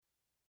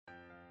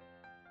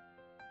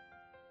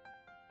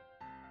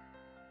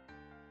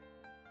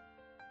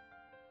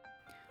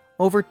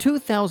Over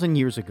 2,000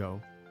 years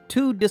ago,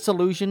 two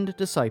disillusioned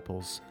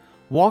disciples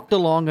walked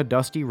along a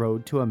dusty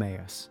road to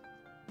Emmaus.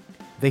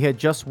 They had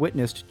just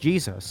witnessed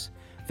Jesus,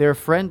 their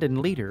friend and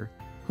leader,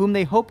 whom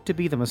they hoped to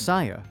be the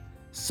Messiah,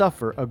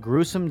 suffer a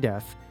gruesome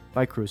death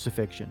by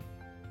crucifixion.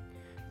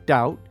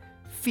 Doubt,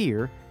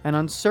 fear, and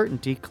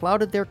uncertainty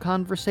clouded their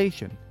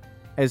conversation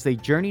as they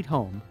journeyed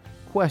home,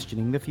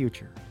 questioning the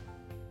future.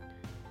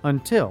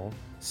 Until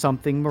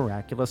something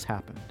miraculous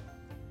happened.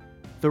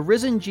 The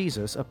risen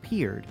Jesus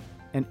appeared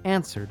and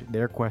answered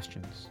their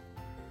questions.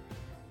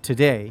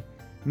 Today,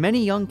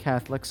 many young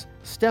Catholics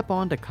step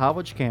onto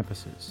college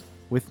campuses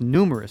with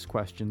numerous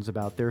questions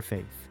about their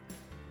faith,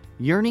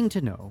 yearning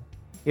to know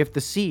if the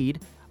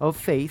seed of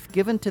faith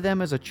given to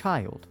them as a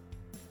child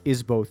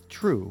is both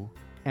true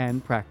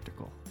and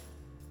practical.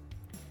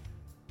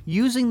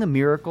 Using the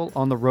miracle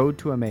on the road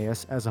to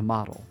Emmaus as a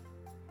model,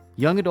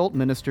 young adult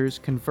ministers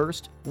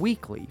conversed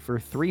weekly for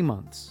 3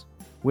 months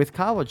with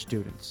college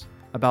students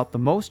about the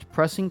most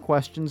pressing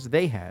questions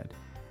they had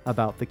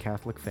about the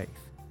Catholic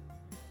faith.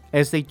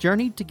 As they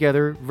journeyed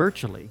together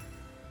virtually,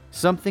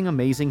 something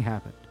amazing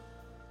happened.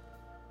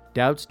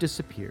 Doubts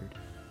disappeared,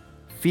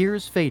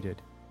 fears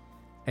faded,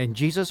 and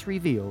Jesus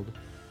revealed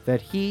that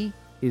He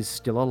is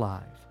still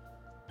alive.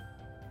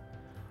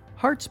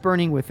 Hearts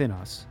Burning Within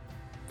Us,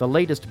 the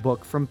latest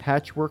book from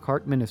Patchwork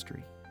Heart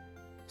Ministry,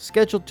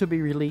 scheduled to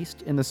be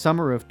released in the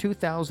summer of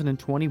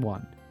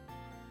 2021,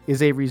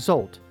 is a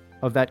result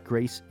of that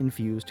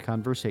grace-infused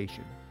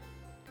conversation.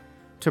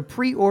 To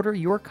pre-order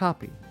your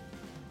copy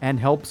and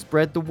help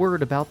spread the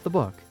word about the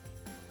book,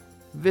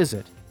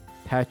 visit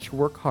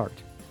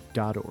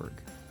patchworkheart.org.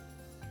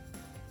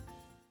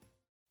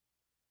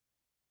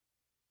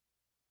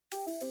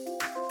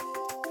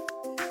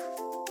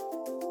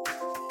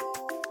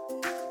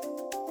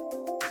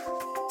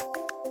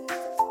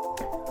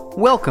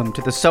 Welcome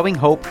to the Sowing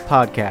Hope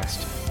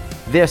podcast.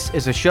 This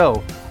is a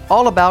show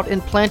all about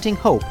implanting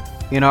hope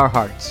in our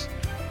hearts.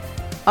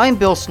 I'm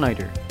Bill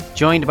Snyder,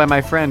 joined by my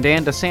friend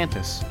Ann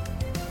DeSantis.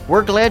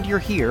 We're glad you're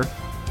here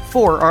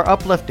for our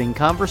uplifting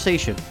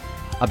conversation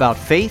about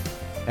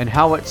faith and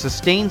how it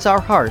sustains our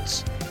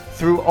hearts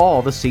through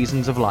all the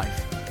seasons of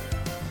life.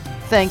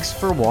 Thanks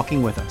for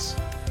walking with us.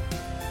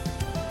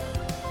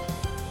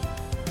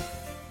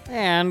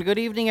 And good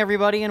evening,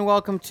 everybody, and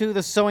welcome to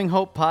the Sowing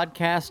Hope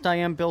podcast. I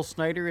am Bill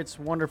Snyder. It's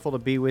wonderful to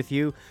be with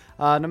you.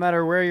 No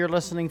matter where you're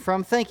listening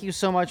from, thank you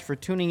so much for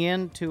tuning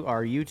in to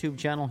our YouTube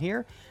channel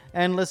here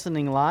and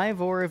listening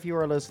live, or if you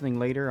are listening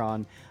later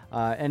on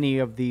any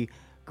of the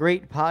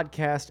great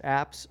podcast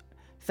apps.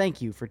 Thank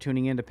you for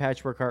tuning in to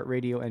Patchwork Heart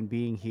Radio and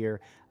being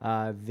here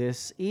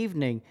this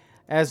evening.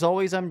 As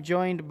always, I'm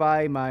joined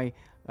by my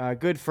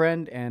good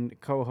friend and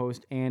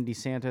co-host, Ann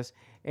DeSantis.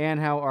 Ann,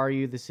 how are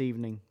you this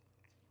evening?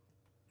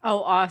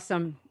 Oh,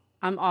 awesome.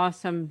 I'm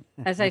awesome.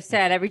 As I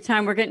said, every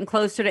time we're getting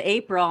closer to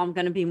April, I'm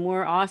going to be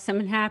more awesome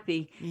and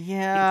happy.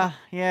 Yeah,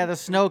 the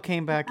snow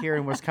came back here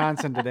in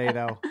Wisconsin today,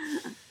 though.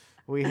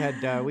 We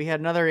had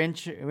another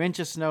inch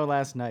of snow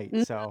last night,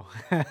 so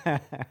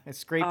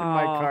scraping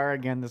my car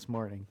again this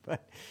morning.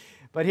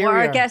 But here we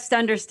are. Our guest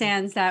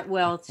understands that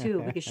well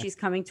too, because she's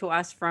coming to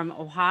us from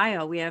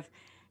Ohio. We have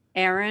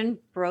Erin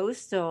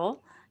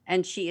Brostol,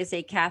 and she is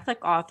a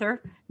Catholic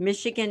author,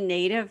 Michigan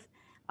native.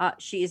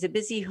 She is a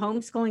busy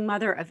homeschooling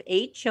mother of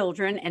 8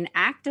 children, an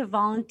active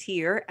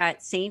volunteer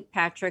at St.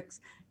 Patrick's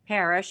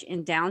Parish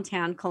in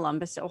downtown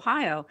Columbus,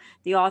 Ohio.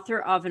 The author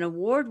of an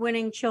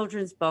award-winning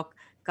children's book,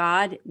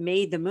 God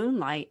Made the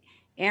Moonlight.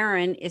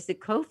 Erin is the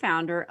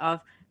co-founder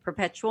of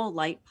Perpetual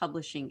Light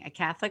Publishing, a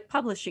Catholic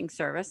publishing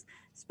service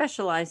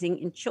specializing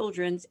in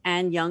children's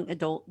and young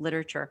adult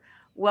literature.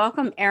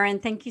 Welcome, Erin.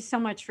 Thank you so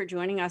much for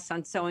joining us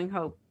on Sowing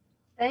Hope.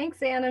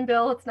 Thanks, Ann and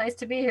Bill. It's nice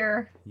to be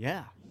here.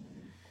 Yeah,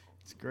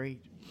 it's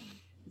great.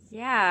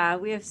 Yeah,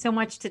 we have so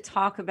much to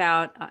talk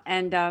about.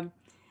 And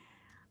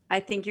I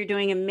think you're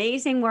doing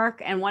amazing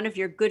work. And one of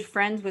your good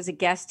friends was a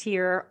guest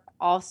here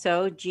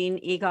also, Jean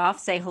Egoff.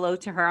 Say hello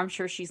to her. I'm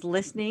sure she's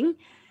listening.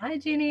 Hi,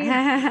 Jeannie.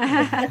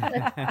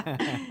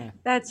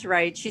 That's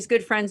right. She's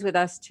good friends with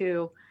us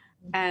too.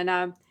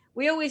 And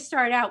we always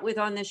start out with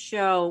on this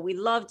show, we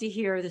love to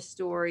hear the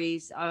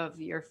stories of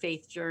your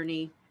faith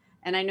journey.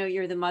 And I know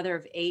you're the mother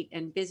of 8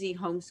 and busy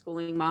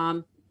homeschooling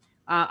mom.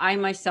 I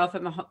myself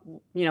am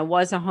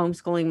was a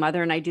homeschooling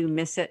mother, and I do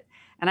miss it.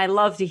 And I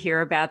love to hear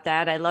about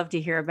that. I love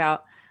to hear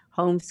about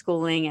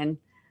homeschooling and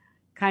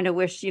kind of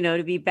wish,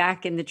 to be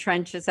back in the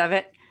trenches of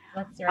it.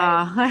 That's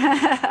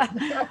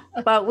right.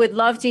 But would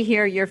love to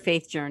hear your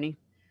faith journey.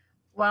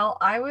 Well,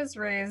 I was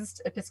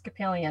raised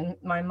Episcopalian.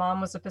 My mom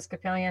was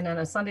Episcopalian and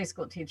a Sunday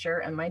school teacher,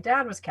 and my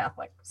dad was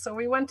Catholic. So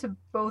we went to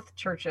both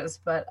churches,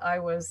 but I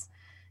was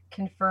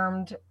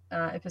confirmed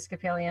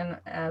Episcopalian,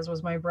 as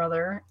was my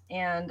brother,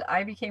 and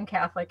I became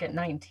Catholic at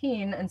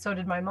 19, and so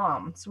did my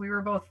mom. So we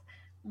were both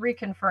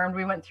reconfirmed.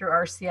 We went through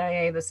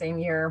RCIA the same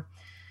year,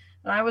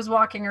 and I was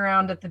walking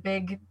around at the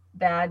big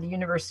bad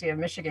University of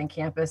Michigan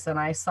campus, and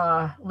I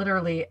saw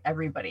literally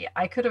everybody.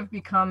 I could have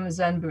become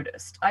Zen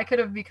Buddhist. I could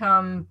have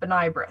become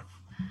B'nai B'rith.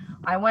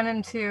 I went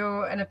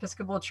into an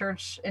Episcopal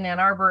church in Ann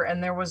Arbor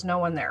and there was no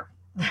one there.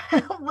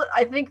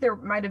 I think there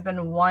might have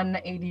been one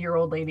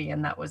 80-year-old lady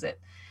and that was it.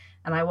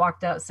 And I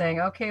walked out saying,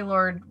 okay,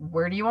 Lord,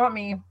 where do you want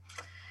me?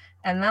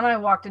 And then I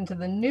walked into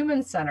the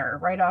Newman Center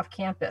right off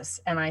campus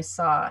and I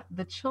saw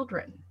the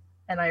children.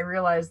 And I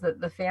realized that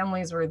the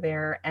families were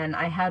there. And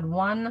I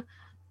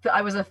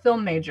was a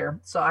film major.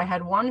 So I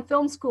had one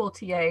film school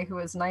TA who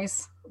was a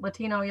nice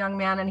Latino young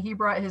man, and he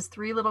brought his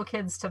 3 little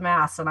kids to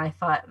mass. And I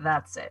thought,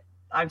 that's it.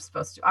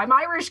 I'm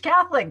Irish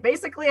Catholic.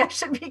 Basically, I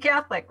should be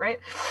Catholic, right?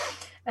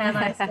 And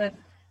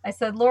I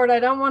said, Lord,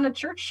 I don't want to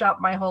church shop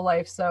my whole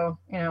life. So,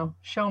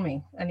 show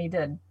me. And he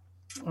did.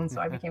 And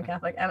so I became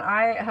Catholic. And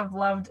I have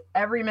loved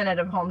every minute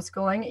of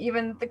homeschooling,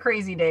 even the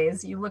crazy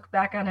days. You look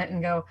back on it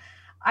and go,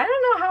 I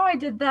don't know how I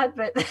did that,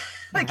 but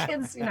the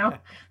kids,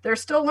 they're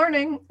still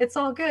learning. It's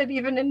all good,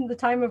 even in the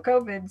time of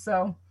COVID.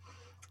 So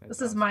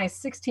this is my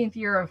 16th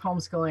year of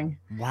homeschooling.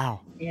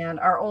 Wow. And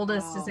our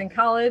oldest is in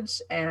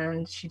college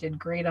and she did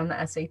great on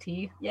the SAT.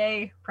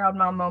 Yay. Proud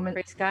mom moment.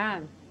 Praise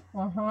God.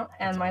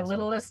 And my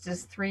littlest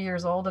is 3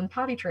 years old and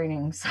potty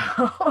training. So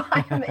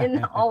I am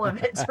in all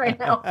of it right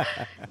now.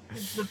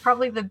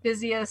 Probably the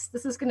busiest.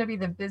 This is going to be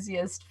the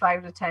busiest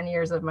 5 to 10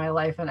 years of my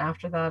life. And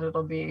after that,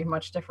 it'll be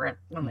much different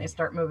when they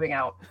start moving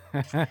out.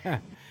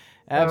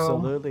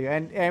 Absolutely.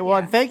 And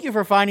thank you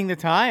for finding the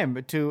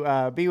time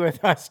to be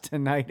with us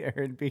tonight,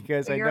 Erin,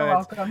 because I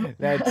know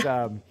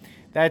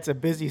that's a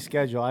busy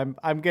schedule.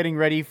 I'm getting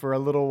ready for a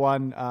little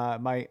one,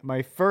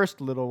 my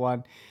first little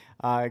one.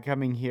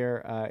 Coming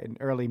here in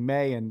early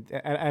May, and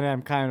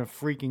I'm kind of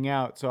freaking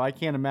out. So I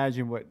can't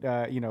imagine what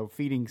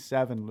feeding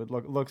 7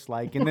 looks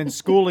like, and then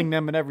schooling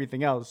them and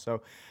everything else.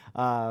 So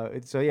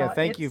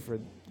thank you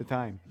for the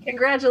time.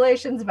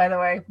 Congratulations, by the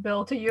way,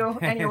 Bill, to you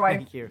and your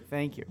wife.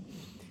 Thank you.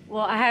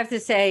 Well, I have to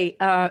say,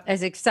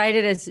 as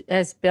excited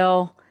as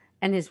Bill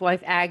and his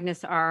wife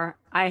Agnes are,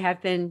 I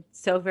have been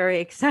so very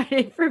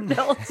excited for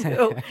Bill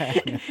too,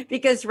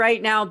 because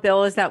right now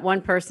Bill is that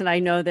one person I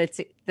know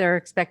they're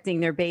expecting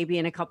their baby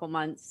in a couple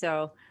months.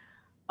 So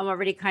I'm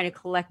already kind of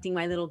collecting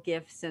my little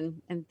gifts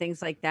and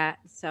things like that.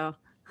 So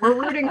we're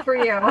rooting for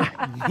you.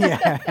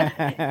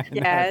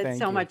 It's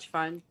so much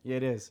fun.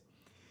 It is.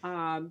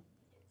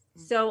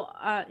 So,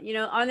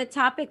 on the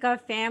topic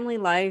of family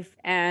life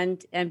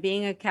and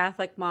being a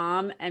Catholic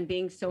mom and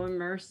being so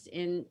immersed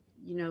in,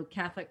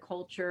 Catholic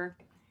culture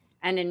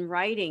and in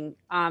writing,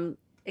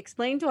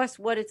 explain to us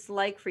what it's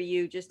like for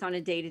you just on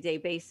a day-to-day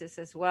basis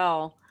as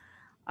well,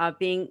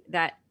 being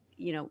that,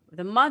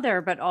 the mother,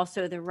 but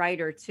also the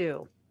writer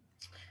too.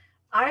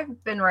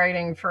 I've been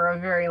writing for a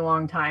very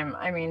long time.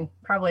 I mean,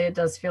 probably it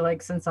does feel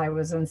like since I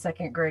was in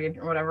 2nd grade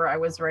or whatever, I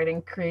was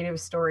writing creative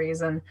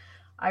stories, and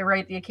I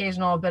write the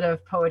occasional bit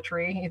of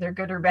poetry, either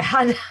good or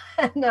bad.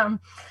 And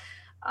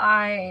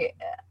I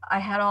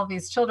had all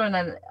these children,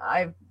 and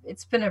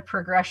it's been a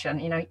progression.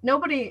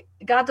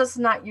 God does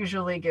not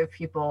usually give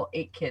people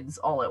 8 kids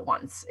all at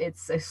once.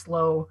 It's a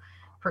slow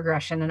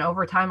progression. And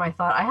over time, I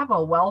thought I have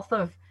a wealth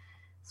of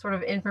sort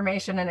of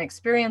information and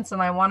experience,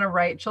 and I want to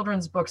write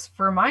children's books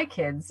for my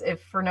kids,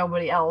 if for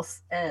nobody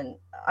else. And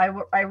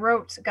I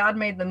wrote God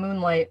Made the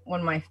Moonlight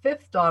when my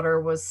 5th daughter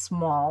was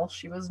small.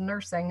 She was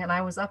nursing, and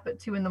I was up at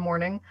 2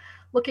 a.m.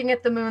 looking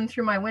at the moon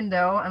through my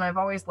window, and I've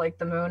always liked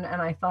the moon,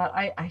 and I thought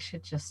I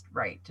should just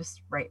write.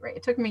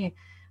 It took me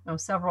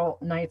several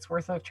nights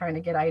worth of trying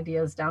to get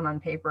ideas down on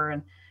paper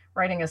and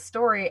writing a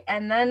story.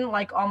 And then,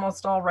 like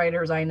almost all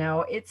writers I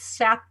know, it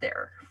sat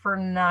there for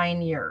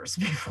 9 years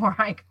before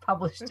I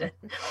published it.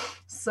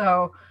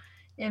 So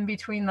in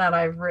between that,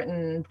 I've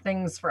written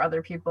things for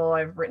other people.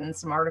 I've written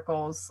some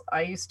articles.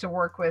 I used to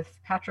work with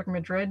Patrick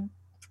Madrid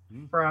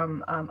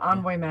from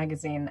Envoy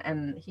magazine,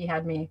 and he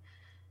had me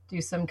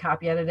do some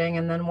copy editing.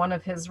 And then one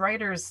of his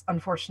writers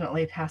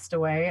unfortunately passed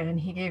away, and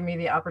he gave me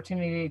the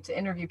opportunity to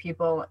interview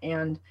people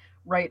and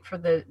write for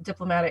the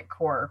Diplomatic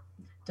Corps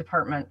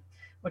department,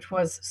 which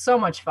was so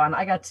much fun.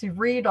 I got to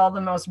read all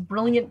the most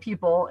brilliant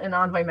people in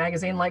Envoy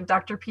magazine, like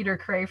Dr. Peter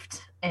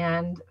Kraft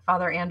and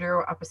Father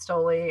Andrew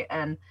Apostoli.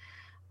 And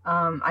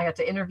I got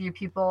to interview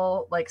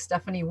people like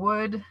Stephanie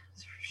Wood.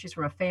 She's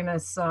from a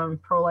famous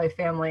pro-life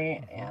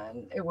family,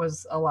 and it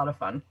was a lot of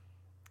fun.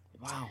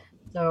 Wow.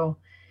 So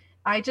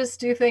I just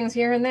do things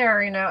here and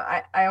there.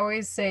 I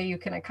always say you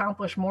can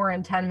accomplish more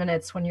in 10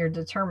 minutes when you're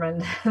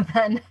determined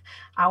than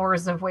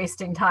hours of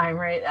wasting time,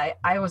 right?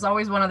 I was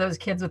always one of those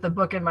kids with a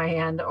book in my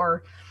hand,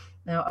 or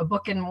a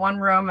book in one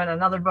room and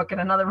another book in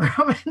another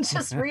room, and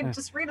just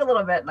read a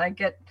little bit, and I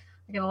get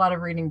a lot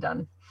of reading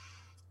done.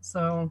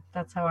 So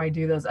that's how I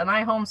do those. And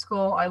I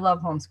homeschool. I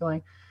love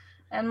homeschooling.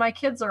 And my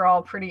kids are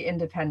all pretty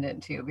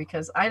independent too,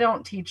 because I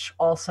don't teach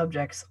all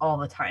subjects all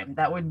the time.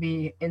 That would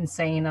be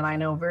insane. And I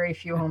know very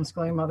few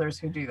homeschooling mothers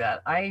who do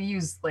that. I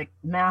use like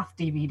math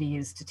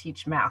DVDs to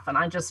teach math, and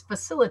I just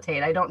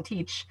facilitate. I don't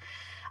teach.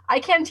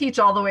 I can teach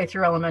all the way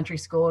through elementary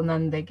school, and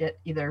then they get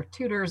either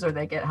tutors or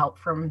they get help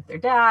from their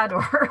dad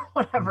or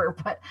whatever.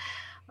 But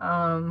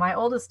my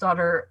oldest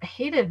daughter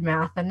hated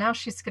math, and now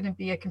she's going to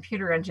be a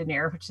computer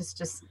engineer, which is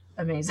just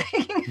amazing.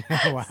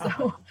 Wow.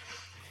 So,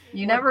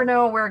 You never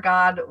know where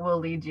God will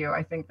lead you.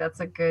 I think that's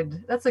a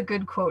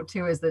good quote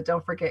too, is that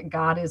don't forget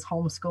God is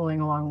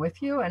homeschooling along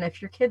with you. And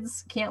if your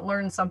kids can't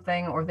learn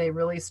something or they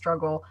really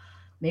struggle,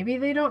 maybe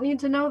they don't need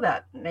to know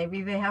that.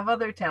 Maybe they have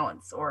other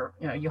talents, or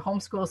you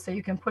homeschool so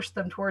you can push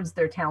them towards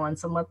their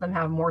talents and let them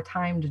have more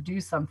time to do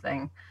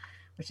something,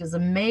 which is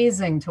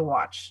amazing to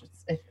watch.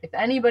 If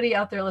anybody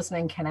out there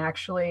listening can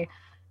actually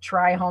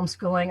try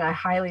homeschooling, I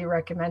highly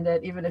recommend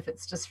it, even if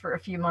it's just for a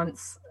few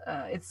months.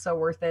 It's so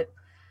worth it,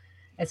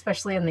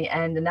 especially in the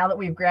end. And now that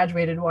we've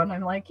graduated one,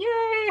 I'm like,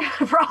 yay,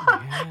 for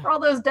all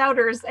those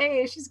doubters.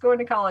 Hey, she's going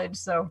to college.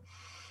 So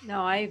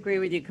no, I agree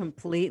with you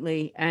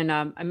completely. And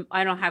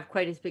I don't have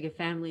quite as big a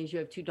family as you.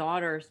 Have two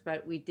daughters,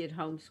 but we did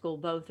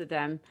homeschool both of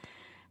them.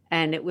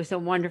 And it was a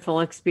wonderful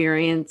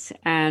experience.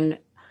 And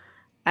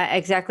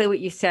exactly what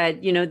you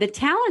said, the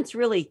talents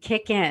really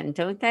kick in,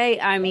 don't they?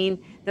 I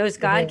mean, those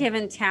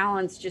God-given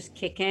talents just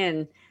kick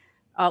in,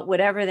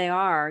 whatever they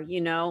are,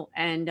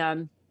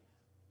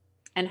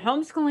 and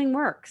homeschooling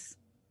works.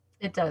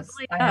 It does.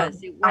 It really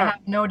does. I have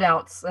no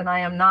doubts, and I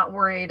am not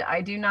worried.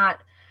 I do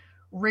not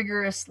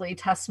rigorously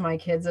test my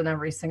kids in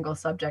every single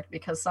subject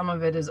because some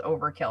of it is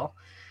overkill.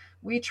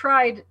 We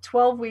tried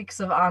 12 weeks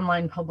of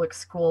online public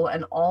school,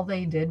 and all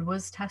they did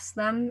was test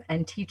them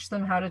and teach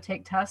them how to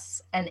take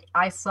tests. And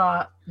I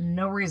saw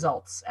no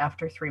results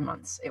after 3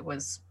 months. It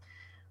was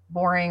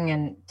boring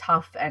and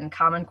tough, and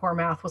Common Core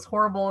math was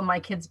horrible. And my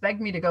kids begged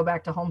me to go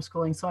back to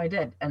homeschooling, so I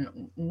did,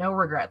 and no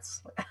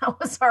regrets. That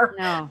was our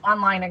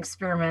online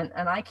experiment.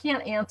 And I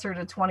can't answer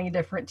to 20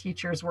 different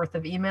teachers worth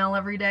of email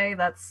every day.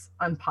 That's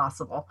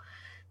impossible.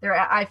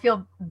 I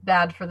feel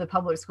bad for the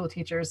public school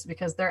teachers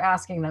because they're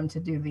asking them to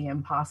do the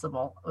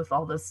impossible with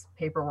all this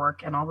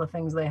paperwork and all the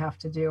things they have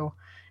to do.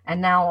 And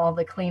now all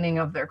the cleaning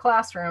of their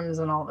classrooms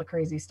and all the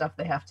crazy stuff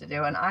they have to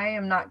do. And I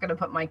am not going to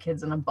put my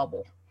kids in a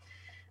bubble.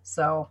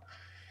 So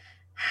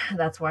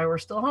that's why we're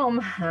still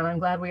home, and I'm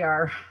glad we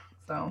are.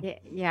 So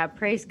yeah,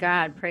 praise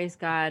God, praise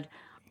God.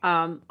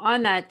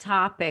 On that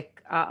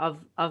topic of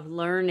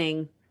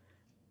learning,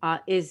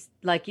 is,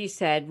 like you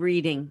said,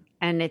 reading.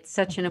 And it's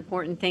such an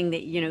important thing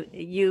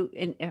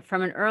that,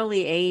 from an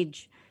early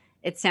age,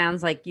 it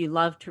sounds like you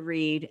love to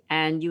read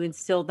and you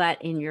instill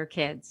that in your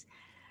kids.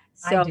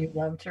 So, I do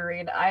love to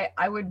read.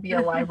 I would be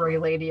a library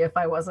lady if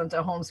I wasn't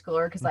a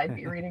homeschooler, because I'd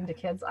be reading to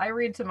kids. I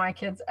read to my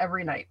kids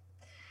every night.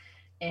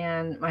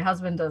 And my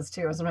husband does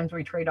too. Sometimes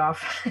we trade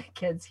off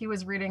kids. He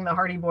was reading the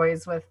Hardy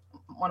Boys with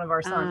one of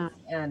our sons.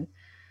 And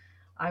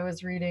I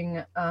was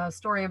reading a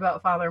story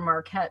about Father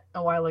Marquette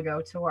a while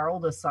ago to our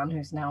oldest son,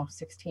 who's now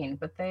 16.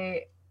 But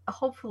they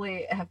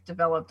hopefully have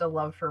developed a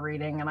love for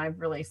reading, and I've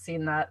really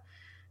seen that.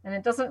 And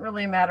it doesn't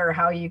really matter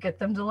how you get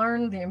them to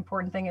learn. The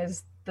important thing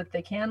is that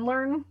they can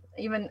learn,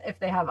 even if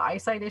they have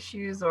eyesight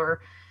issues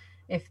or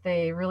if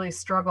they really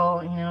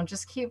struggle.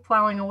 Just keep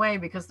plowing away,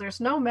 because there's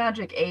no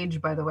magic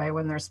age, by the way,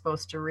 when they're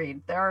supposed to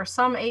read. There are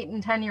some 8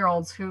 and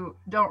 10-year-olds who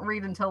don't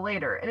read until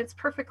later, and it's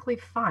perfectly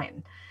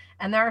fine.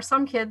 And there are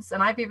some kids,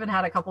 and I've even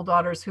had a couple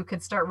daughters who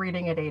could start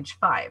reading at age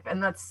 5,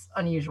 and that's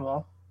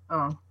unusual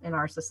in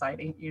our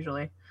society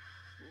usually.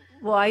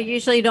 Well, I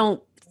usually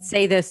don't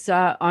say this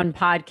on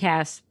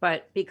podcasts,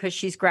 but because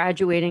she's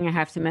graduating, I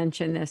have to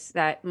mention this,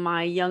 that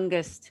my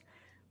youngest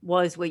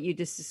was what you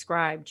just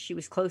described. She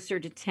was closer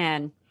to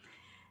 10.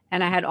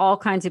 And I had all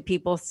kinds of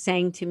people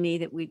saying to me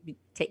that we'd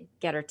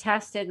get her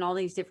tested and all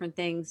these different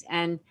things.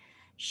 And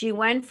she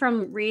went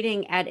from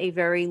reading at a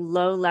very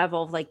low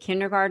level, like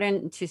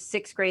kindergarten, to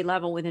 6th grade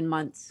level within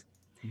months.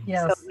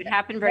 Yes. So it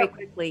happened very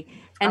quickly.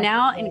 And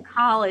now in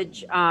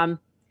college,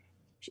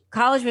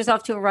 college was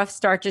off to a rough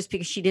start just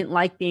because she didn't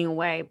like being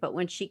away. But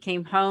when she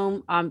came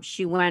home,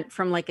 she went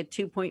from like a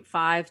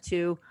 2.5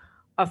 to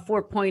a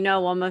 4.0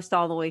 almost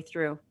all the way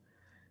through.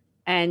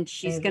 And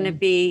she's going to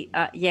be,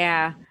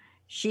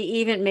 she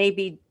even may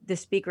be the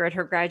speaker at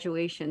her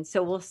graduation.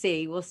 So we'll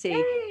see.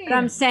 Hey. But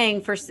I'm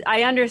saying,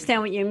 I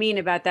understand what you mean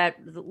about that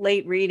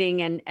late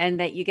reading and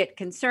that you get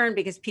concerned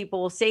because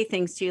people will say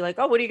things to you like,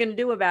 oh, what are you going to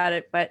do about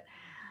it? But,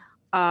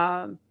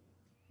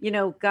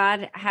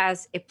 God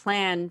has a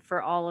plan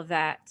for all of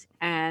that.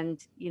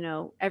 And,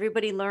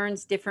 everybody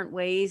learns different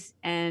ways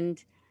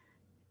and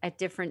at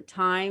different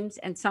times.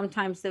 And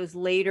sometimes those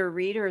later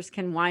readers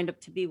can wind up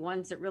to be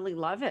ones that really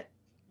love it.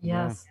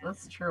 Yes,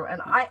 that's true.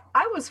 And I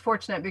was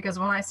fortunate because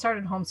when I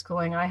started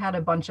homeschooling, I had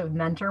a bunch of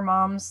mentor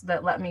moms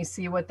that let me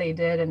see what they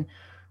did and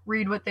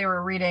read what they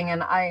were reading.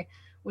 And I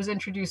was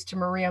introduced to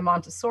Maria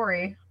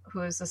Montessori,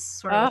 who is a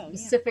sort of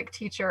specific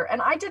teacher.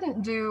 And I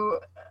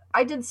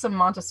did some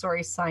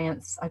Montessori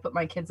science. I put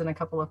my kids in a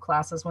couple of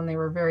classes when they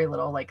were very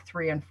little, like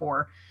 3 and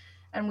 4.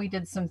 And we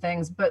did some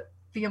things. But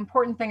the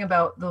important thing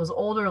about those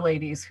older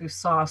ladies who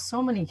saw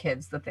so many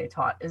kids that they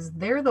taught is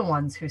they're the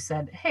ones who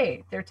said,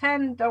 hey, they're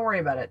 10, don't worry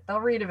about it. They'll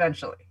read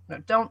eventually.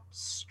 Don't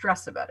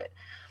stress about it,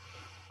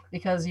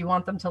 because you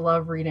want them to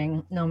love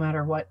reading no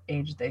matter what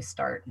age they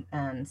start.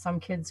 And some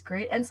kids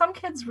great. And some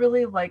kids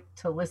really like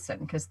to listen,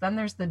 because then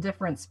there's the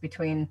difference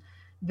between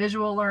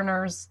visual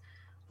learners,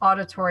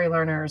 auditory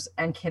learners,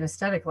 and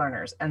kinesthetic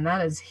learners. And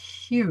that is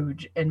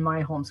huge in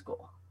my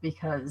homeschool.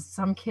 because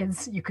some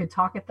kids, you could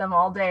talk at them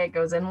all day. It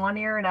goes in one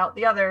ear and out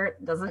the other.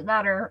 It doesn't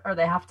matter. Or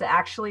they have to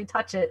actually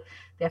touch it.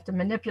 They have to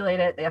manipulate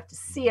it. They have to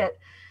see it.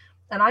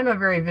 And I'm a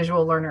very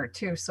visual learner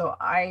too. So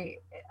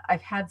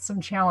I've had some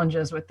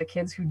challenges with the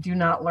kids who do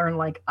not learn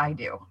like I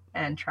do,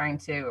 and trying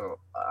to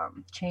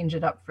change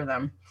it up for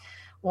them,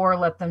 or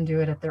let them do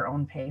it at their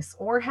own pace,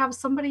 or have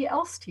somebody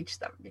else teach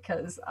them,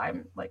 because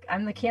I'm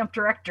the camp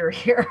director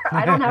here.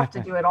 I don't have to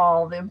do it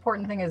all. The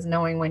important thing is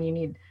knowing when you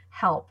need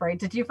help, right?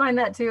 Did you find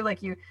that too?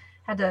 Like you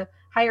had to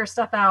hire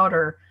stuff out,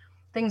 or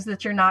things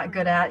that you're not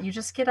good at, you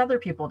just get other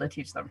people to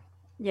teach them.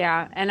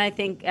 Yeah, and I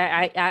think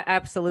I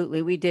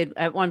absolutely, we did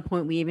at one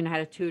point. We even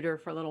had a tutor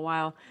for a little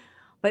while.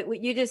 But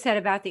what you just said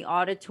about the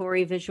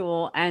auditory,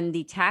 visual, and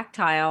the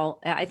tactile,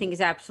 I think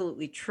is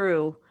absolutely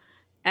true.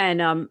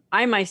 And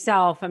I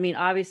myself, I mean,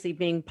 obviously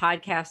being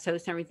podcast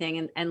host and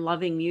everything, and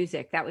loving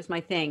music, that was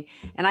my thing.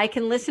 And I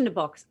can listen to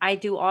books. I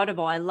do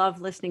Audible. I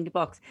love listening to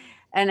books.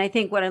 And I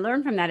think what I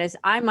learned from that is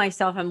I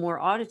myself am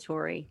more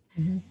auditory.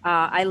 Mm-hmm.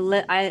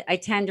 I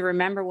tend to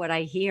remember what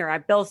I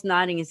hear. Bill's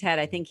nodding his head.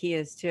 I think he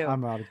is too.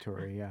 I'm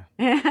auditory,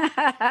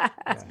 yeah.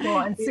 Well,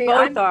 and see,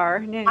 both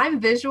are. I'm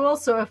visual,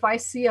 so if I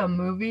see a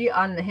movie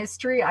on the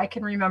history, I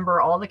can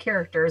remember all the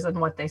characters and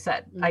what they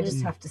said. I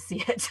just have to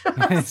see it.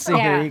 See,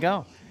 there you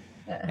go.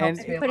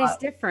 But it's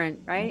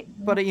different, right?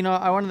 But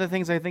one of the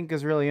things I think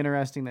is really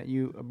interesting that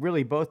you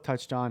really both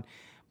touched on,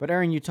 but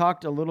Erin, you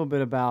talked a little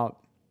bit about,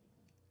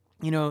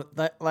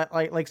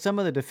 like some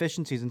of the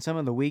deficiencies and some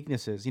of the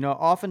weaknesses.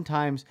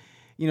 Oftentimes,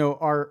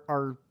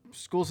 our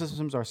school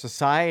systems, our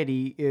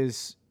society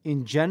is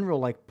in general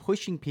like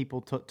pushing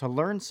people to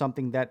learn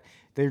something that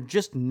they're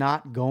just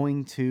not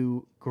going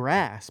to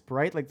grasp,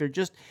 right? Like they're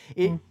just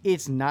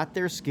it's not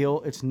their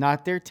skill, it's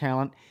not their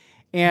talent,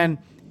 and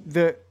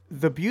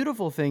the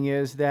beautiful thing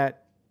is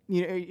that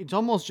it's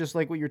almost just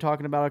like what you're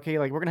talking about. Okay,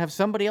 like we're gonna have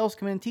somebody else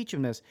come in and teach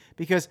them this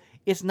because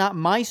it's not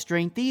my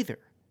strength either,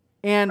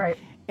 and right.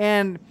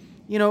 and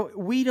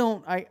we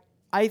don't.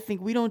 I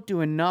think we don't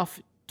do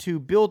enough to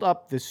build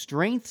up the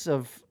strengths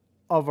of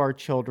our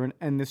children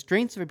and the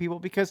strengths of our people,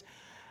 because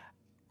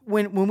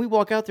when we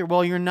walk out there,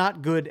 well, you're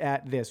not good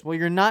at this. Well,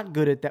 you're not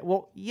good at that.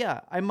 Well,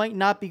 yeah, I might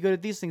not be good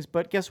at these things,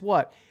 but guess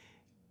what?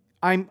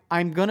 I'm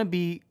gonna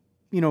be,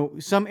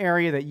 some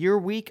area that you're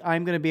weak,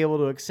 I'm gonna be able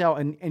to excel,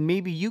 and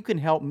maybe you can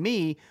help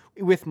me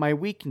with my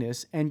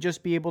weakness and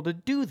just be able to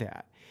do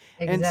that.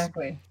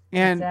 Exactly.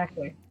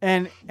 Exactly.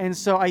 And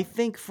so I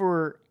think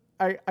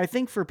I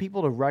think for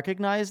people to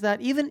recognize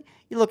that, even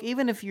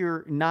if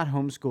you're not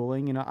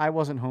homeschooling, I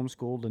wasn't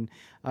homeschooled and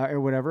or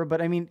whatever,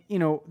 but I mean,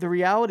 the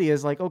reality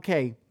is like,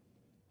 okay,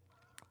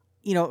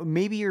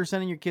 maybe you're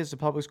sending your kids to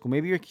public school,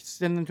 maybe you're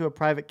sending them to a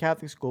private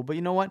Catholic school, but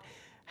you know what?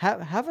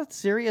 Have a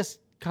serious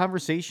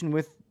conversation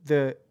with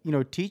the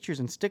teachers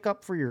and stick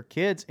up for your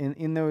kids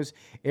in those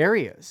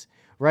areas,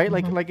 right?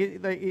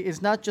 Mm-hmm.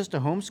 It's not just a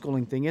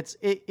homeschooling thing.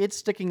 It's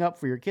sticking up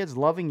for your kids,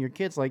 loving your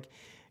kids. Like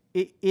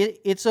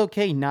it's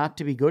okay not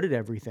to be good at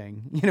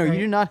everything. Right. You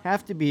do not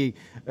have to be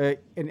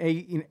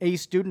an A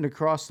student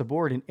across the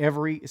board in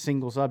every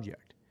single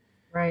subject.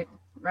 Right.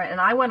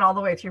 And I went all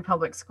the way through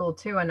public school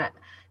too, and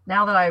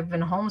now that I've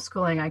been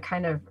homeschooling, I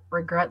kind of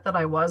regret that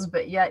I was,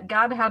 but yet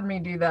God had me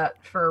do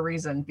that for a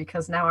reason,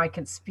 because now I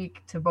can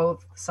speak to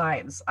both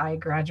sides. I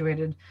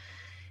graduated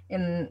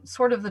in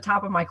sort of the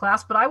top of my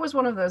class, but I was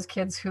one of those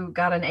kids who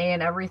got an A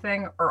in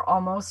everything, or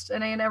almost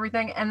an A in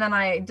everything. And then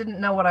I didn't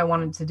know what I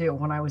wanted to do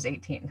when I was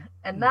 18.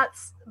 And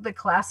that's the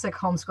classic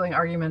homeschooling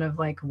argument of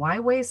like, why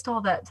waste all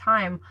that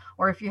time?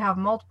 Or if you have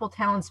multiple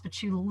talents,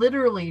 but you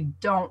literally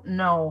don't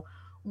know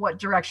what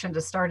direction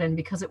to start in,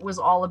 because it was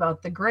all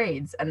about the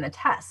grades and the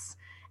tests.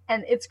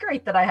 And it's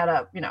great that I had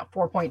a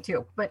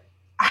 4.2, but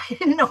I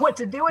didn't know what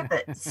to do with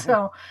it.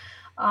 So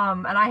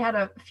and I had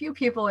a few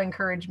people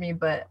encourage me,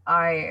 but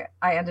I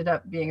ended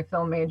up being a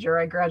film major.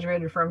 I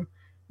graduated from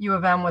U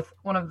of M with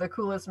one of the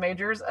coolest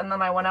majors, and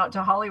then I went out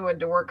to Hollywood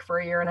to work for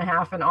a year and a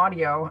half in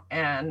audio,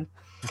 and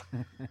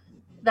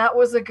that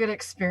was a good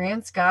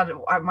experience. God,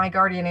 my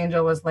guardian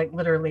angel was like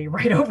literally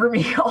right over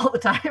me all the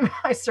time.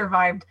 I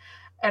survived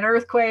an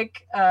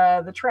earthquake,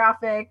 the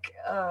traffic,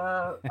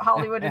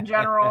 Hollywood in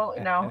general.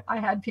 I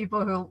had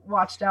people who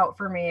watched out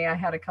for me. I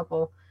had a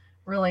couple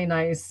really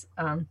nice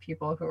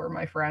people who were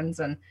my friends,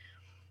 and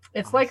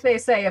it's awesome. Like they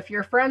say, if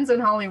you're friends in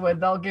Hollywood,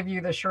 they'll give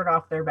you the shirt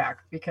off their back,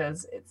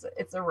 because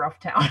it's a rough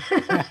town.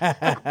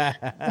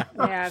 Yeah,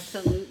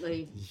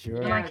 absolutely.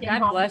 Sure. Yeah,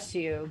 God bless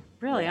you.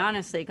 Really,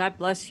 honestly, God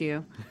bless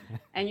you.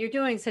 And you're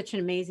doing such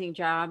an amazing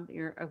job.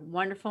 You're a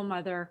wonderful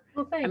mother.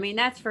 Well, thanks. I mean,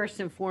 that's first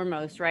and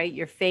foremost, right?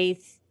 Your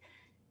faith,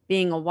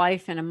 being a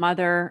wife and a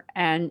mother,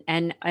 and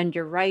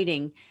your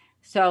writing.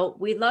 So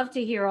we'd love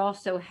to hear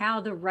also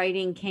how the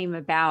writing came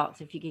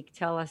about. If you could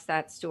tell us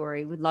that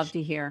story, we'd love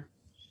to hear.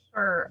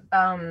 Sure.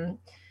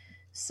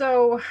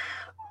 So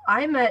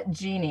I met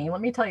Jeannie. Let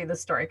me tell you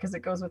this story because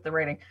it goes with the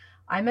writing.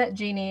 I met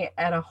Jeannie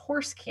at a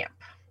horse camp.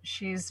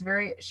 She was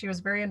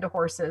very into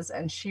horses,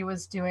 and she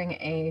was doing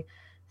a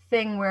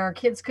thing where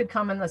kids could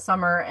come in the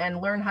summer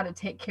and learn how to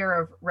take care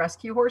of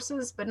rescue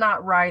horses, but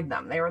not ride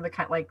them. They were the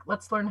kind like,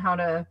 let's learn how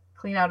to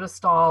clean out a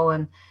stall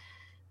and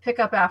pick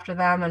up after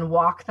them and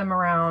walk them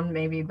around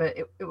maybe. But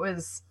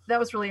that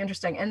was really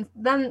interesting. And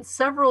then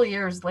several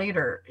years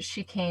later,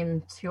 she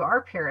came to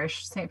our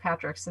parish, St.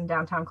 Patrick's in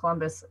downtown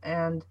Columbus,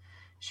 and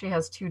she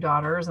has 2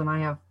 daughters and I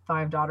have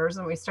 5 daughters.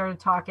 And we started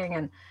talking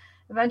and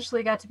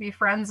eventually got to be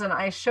friends. And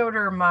I showed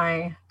her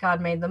my God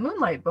Made the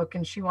Moonlight book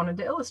and she wanted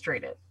to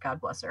illustrate it. God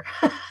bless her.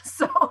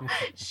 So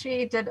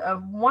she did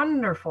a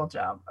wonderful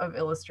job of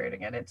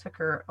illustrating it. It took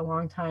her a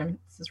long time.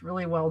 This is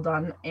really well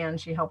done. And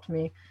she helped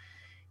me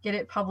get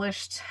it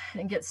published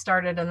and get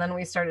started. And then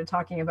we started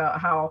talking about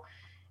how,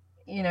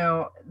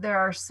 there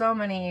are so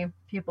many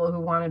people who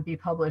want to be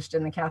published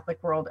in the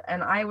Catholic world.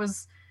 And I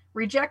was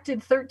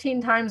rejected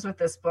 13 times with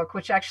this book,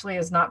 which actually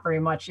is not very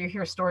much. You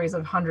hear stories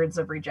of hundreds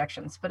of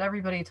rejections, but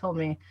everybody told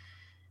me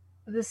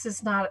this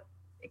is not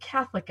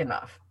Catholic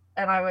enough.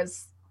 And I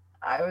was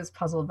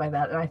puzzled by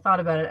that. And I thought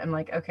about it. I'm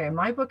like, okay,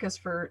 my book is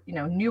for,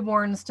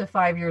 newborns to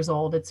 5 years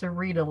old. It's a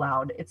read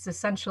aloud. It's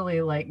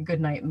essentially like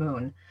Goodnight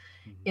Moon.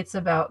 It's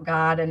about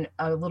God and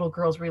a little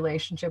girl's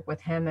relationship with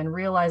him and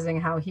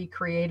realizing how he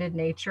created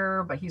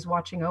nature, but he's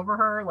watching over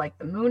her, like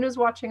the moon is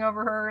watching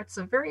over her. It's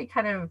a very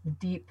kind of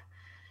deep,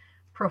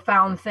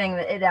 profound thing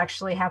that it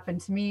actually happened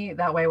to me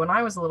that way when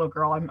I was a little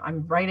girl.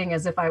 I'm writing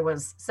as if I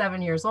was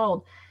 7 years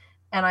old.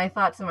 And I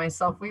thought to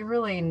myself, we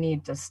really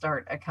need to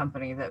start a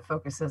company that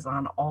focuses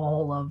on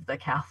all of the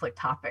Catholic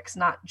topics,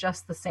 not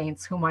just the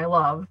saints whom I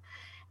love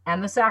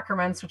and the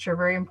sacraments, which are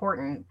very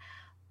important.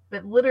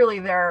 But literally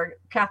there are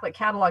Catholic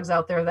catalogs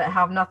out there that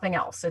have nothing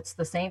else. It's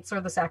the saints or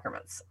the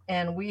sacraments.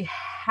 And we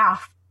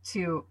have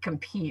to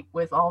compete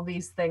with all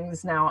these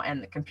things now,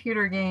 and the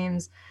computer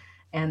games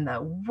and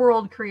the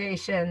world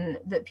creation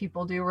that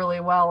people do really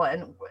well.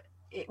 And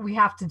we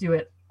have to do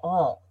it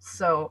all.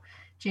 So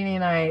Jeannie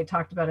and I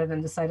talked about it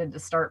and decided to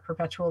start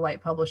Perpetual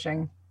Light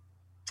Publishing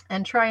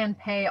and try and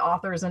pay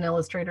authors and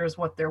illustrators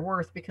what they're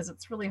worth, because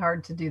it's really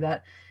hard to do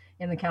that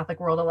in the Catholic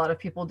world. A lot of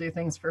people do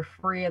things for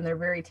free and they're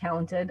very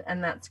talented,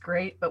 and that's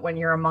great. But when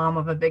you're a mom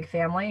of a big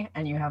family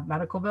and you have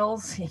medical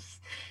bills,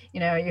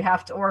 you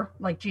have to, or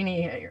like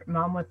Jeannie, your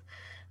mom with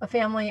a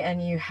family,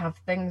 and you have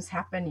things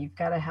happen, you've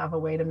got to have a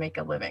way to make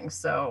a living.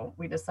 So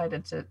we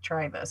decided to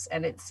try this,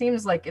 and it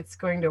seems like it's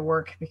going to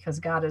work because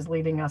God is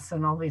leading us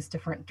in all these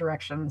different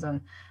directions and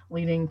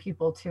leading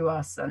people to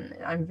us. And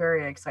I'm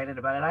very excited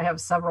about it. I have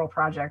several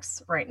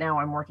projects right now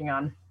I'm working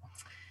on,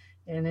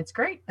 and it's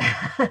great.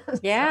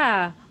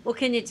 Yeah. Well,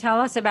 can you tell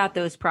us about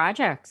those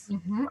projects?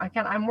 I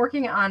can. I'm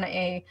working on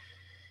a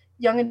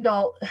young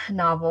adult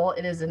novel.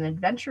 It is an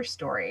adventure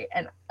story.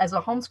 And as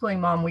a homeschooling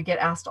mom, we get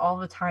asked all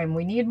the time,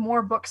 we need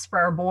more books for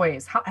our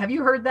boys. Have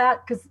you heard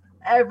that? Because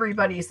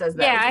everybody says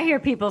that. Yeah, I hear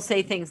people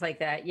say things like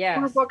that. Yeah.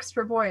 More books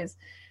for boys.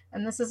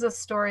 And this is a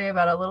story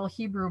about a little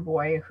Hebrew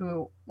boy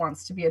who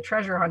wants to be a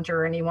treasure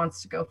hunter, and he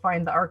wants to go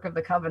find the Ark of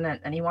the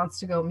Covenant, and he wants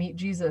to go meet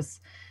Jesus.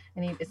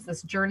 And it's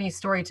this journey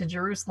story to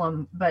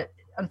Jerusalem. But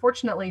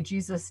unfortunately,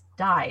 Jesus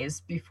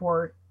dies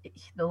before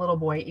the little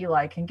boy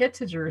Eli can get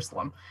to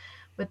Jerusalem.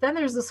 But then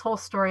there's this whole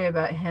story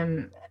about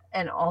him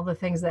and all the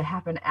things that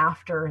happen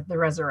after the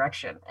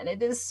resurrection. And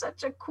it is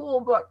such a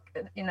cool book,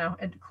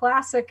 a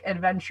classic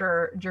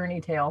adventure journey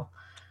tale.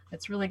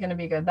 It's really going to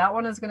be good. That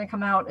one is going to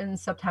come out in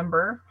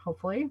September,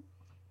 hopefully.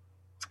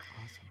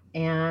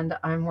 And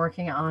I'm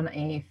working on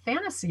a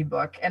fantasy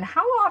book. And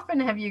how often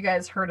have you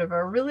guys heard of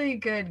a really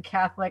good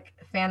Catholic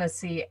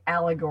fantasy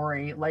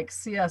allegory like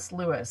C.S.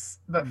 Lewis,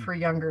 but for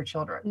younger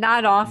children?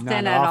 Not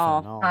often at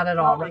all. No. Not at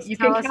all. Well, You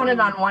can tell us count it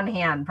more. on one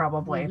hand,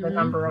 probably, the Mhm.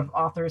 number of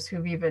authors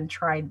who've even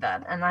tried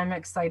that. And I'm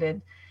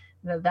excited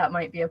that that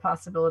might be a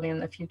possibility in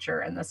the future.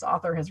 And this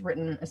author has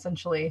written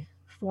essentially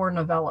 4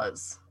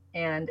 novellas,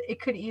 and it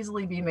could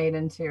easily be made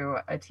into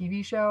a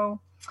TV show,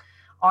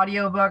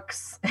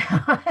 audiobooks.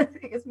 I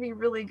think it's be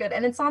really good.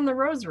 And it's on the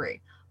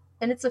rosary.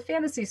 And it's a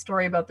fantasy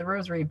story about the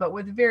rosary, but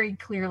with very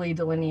clearly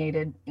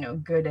delineated,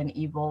 good and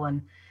evil,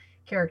 and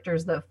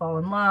characters that fall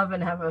in love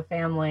and have a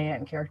family,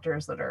 and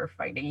characters that are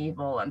fighting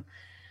evil. And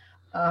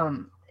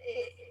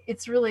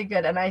it's really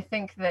good. And I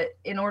think that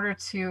in order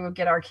to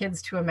get our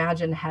kids to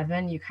imagine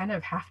heaven, you kind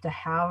of have to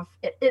have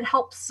it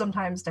helps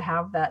sometimes to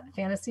have that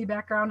fantasy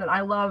background. And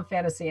I love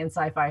fantasy and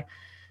sci-fi.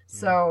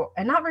 So,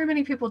 and not very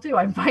many people do.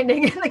 I'm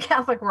finding in the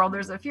Catholic world,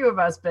 there's a few of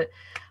us, but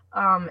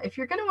if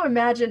you're going to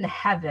imagine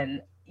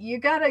heaven, you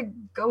got to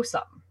go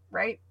some,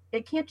 right?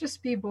 It can't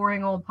just be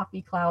boring old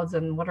puffy clouds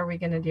and what are we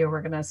going to do?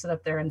 We're going to sit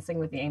up there and sing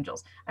with the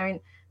angels. I mean,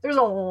 there's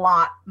a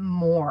lot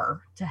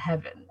more to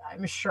heaven,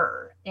 I'm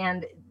sure.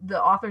 And the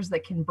authors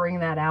that can bring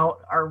that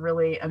out are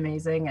really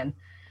amazing.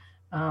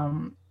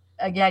 And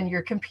again,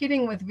 you're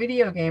competing with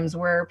video games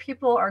where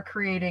people are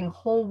creating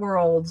whole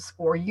worlds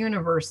or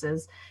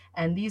universes,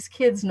 and these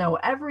kids know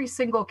every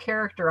single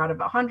character out of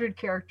 100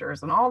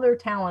 characters and all their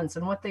talents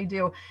and what they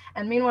do.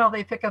 And meanwhile,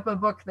 they pick up a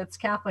book that's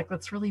Catholic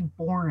that's really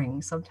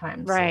boring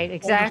sometimes. Right,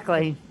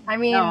 exactly. I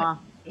mean,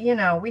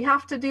 No. we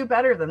have to do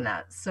better than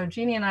that. So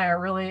Jeannie and I are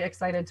really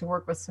excited to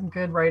work with some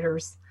good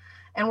writers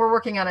And we're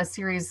working on a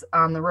series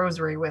on the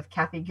Rosary with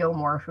Kathy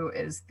Gilmore, who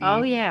is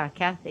Oh yeah,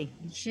 Kathy.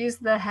 she's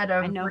the head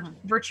I of know her.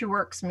 Virtue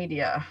Works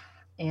Media,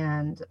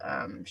 and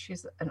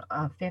she's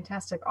a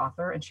fantastic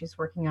author. And she's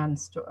working on.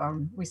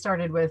 We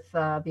started with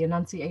the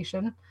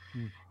Annunciation,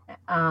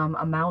 Mm.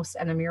 A Mouse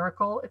and a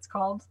Miracle. It's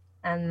called,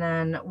 and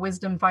then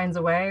Wisdom Finds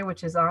a Way,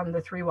 which is on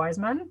the Three Wise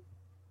Men,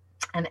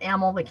 and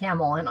Amel the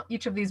Camel. And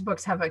each of these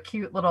books have a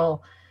cute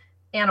little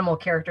animal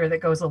character that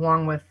goes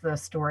along with the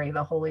story,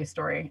 the holy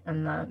story,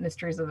 and the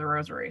mysteries of the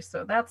Rosary.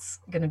 So that's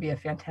going to be a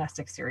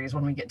fantastic series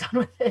when we get done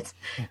with it.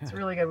 It's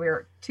really good.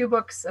 We're 2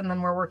 books, and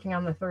then we're working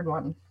on the 3rd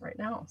one right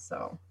now.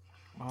 So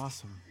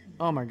Awesome.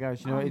 Oh my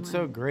gosh, Oh it's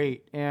so my.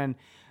 great. And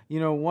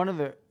one of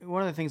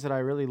the things that I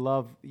really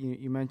love,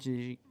 you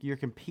mentioned you're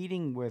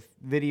competing with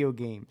video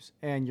games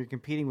and you're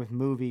competing with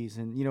movies,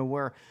 and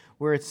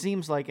where it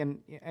seems like, and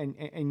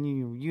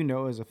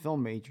as a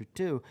film major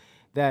too,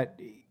 that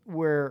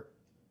we're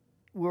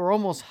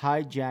almost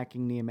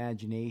hijacking the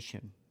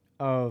imagination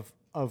of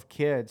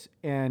kids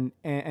and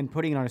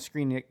putting it on a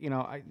screen.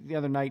 The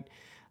other night,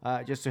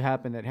 just so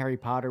happened that Harry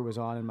Potter was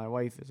on, and my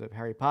wife is a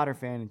Harry Potter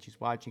fan, and she's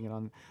watching it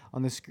on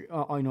the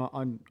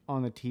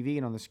on the TV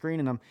and on the screen,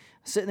 and I'm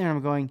sitting there and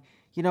I'm going,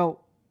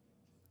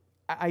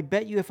 I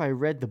bet you if I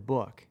read the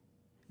book,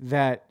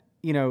 that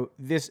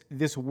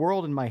this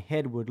world in my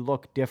head would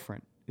look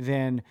different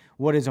than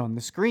what is on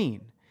the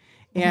screen.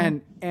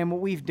 And what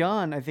we've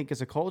done, I think,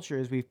 as a culture,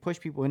 is we've pushed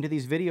people into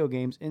these video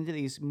games, into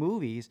these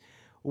movies,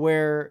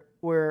 where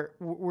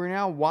we're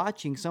now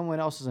watching someone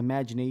else's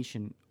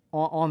imagination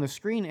on the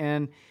screen,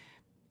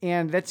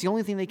 and that's the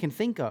only thing they can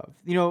think of.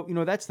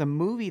 That's the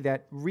movie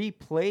that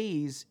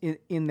replays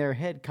in their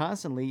head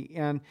constantly.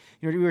 And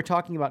we were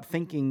talking about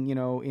thinking,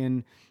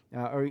 in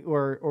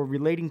or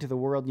relating to the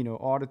world,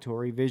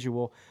 auditory,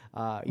 visual,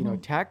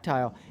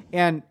 tactile,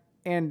 and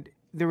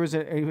it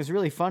was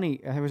really funny.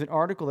 There was an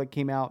article that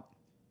came out.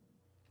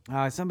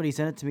 Somebody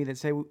sent it to me that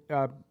say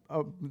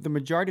the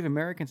majority of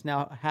Americans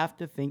now have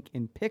to think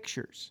in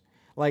pictures,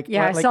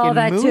 Yeah, I like saw in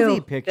that movie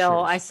too, pictures. Bill.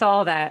 I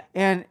saw that.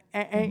 And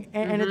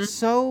it's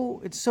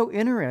so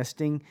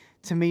interesting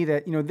to me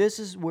that this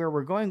is where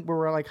we're going, where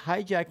we're like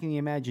hijacking the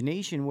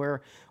imagination,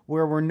 where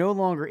we're no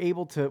longer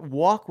able to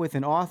walk with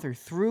an author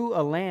through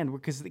a land,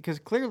 because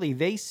clearly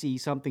they see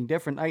something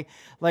different. I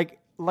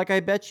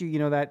bet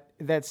you, that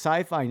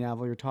sci-fi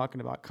novel you're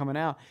talking about coming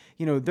out,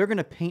 they're going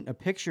to paint a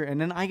picture, and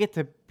then I get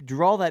to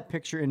draw that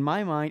picture in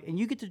my mind, and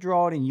you get to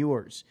draw it in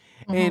yours.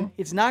 And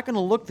it's not going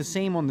to look the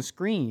same on the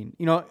screen,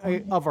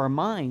 of our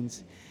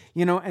minds,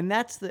 and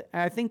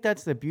I think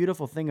that's the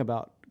beautiful thing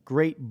about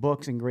great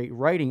books and great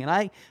writing. And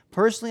I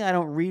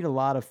don't read a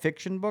lot of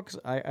fiction books.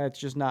 It's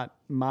just not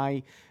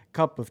my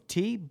cup of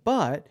tea,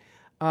 but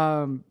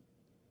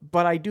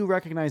I do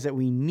recognize that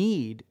we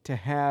need to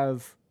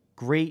have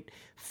great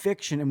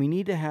fiction, and we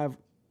need to have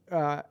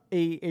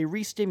a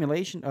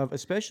re-stimulation of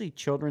especially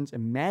children's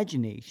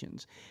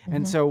imaginations.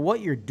 And so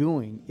what you're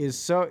doing is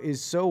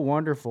so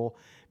wonderful,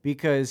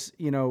 because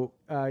you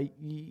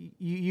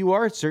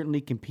are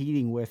certainly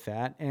competing with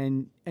that,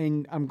 and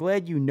I'm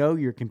glad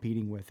you're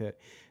competing with it,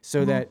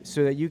 so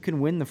that you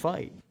can win the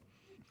fight.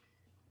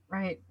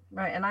 right.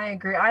 And I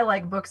agree. I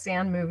like books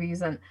and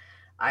movies, and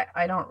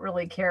I don't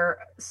really care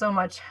so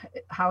much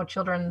how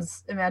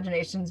children's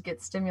imaginations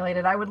get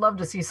stimulated. I would love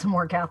to see some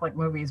more Catholic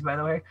movies, by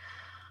the way.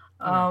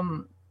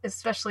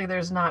 Especially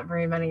there's not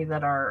very many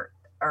that are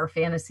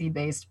fantasy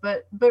based,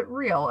 but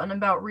real, and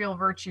about real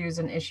virtues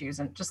and issues.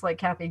 And just like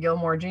Kathy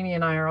Gilmore, Jeannie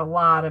and I are a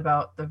lot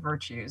about the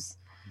virtues.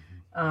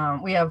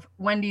 We have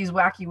Wendy's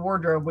Wacky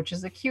Wardrobe, which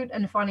is a cute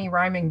and funny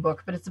rhyming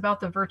book, but it's about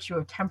the virtue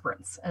of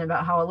temperance, and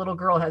about how a little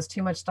girl has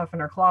too much stuff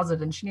in her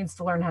closet and she needs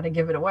to learn how to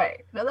give it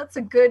away. Now, that's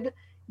a good,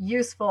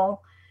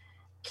 useful,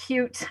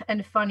 cute,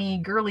 and funny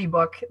girly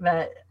book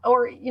that,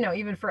 or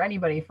even for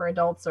anybody, for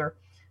adults or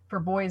for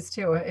boys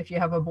too, if you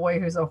have a boy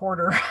who's a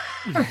hoarder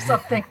or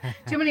something.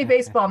 Too many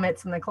baseball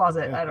mitts in the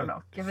closet, I don't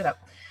know, give it up.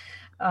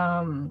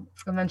 And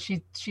then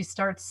she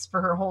starts,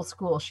 for her whole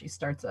school, she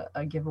starts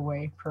a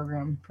giveaway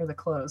program for the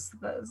clothes.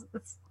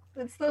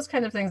 It's those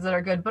kind of things that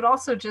are good, but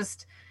also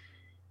just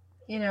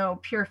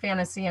pure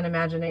fantasy and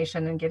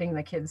imagination, and getting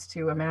the kids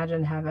to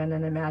imagine heaven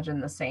and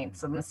imagine the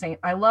saints. And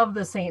I love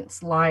the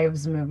Saints'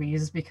 Lives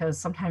movies, because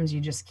sometimes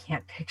you just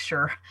can't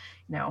picture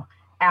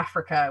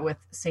Africa with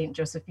Saint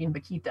Josephine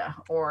Bakhita,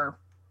 or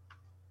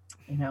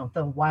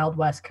the wild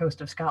west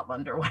coast of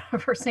Scotland, or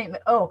whatever saint.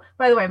 Oh,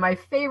 by the way, my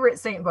favorite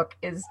saint book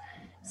is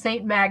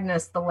Saint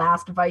Magnus, the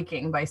Last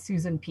Viking by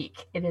Susan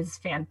Peake. It is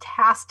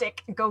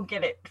fantastic. Go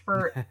get it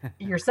for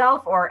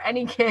yourself or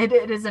any kid.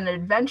 It is an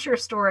adventure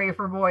story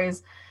for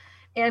boys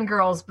and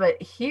girls,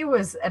 but he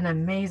was an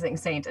amazing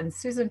saint. And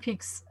Susan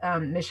Peake's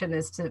mission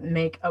is to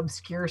make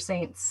obscure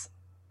saints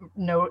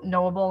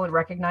knowable and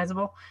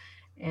recognizable.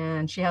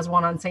 And she has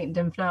one on Saint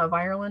Dymphna of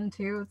Ireland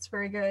too. It's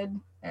very good.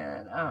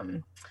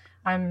 And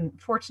I'm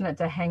fortunate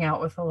to hang out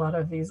with a lot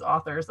of these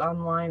authors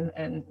online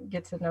and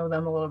get to know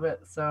them a little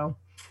bit. So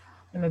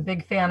I'm a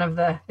big fan of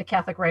the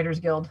Catholic Writers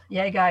Guild.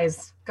 Yay,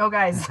 guys. Go,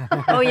 guys.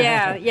 Oh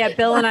yeah, yeah.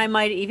 Bill and I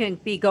might even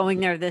be going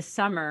there this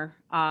summer.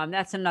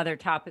 That's another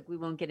topic. We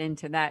won't get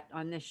into that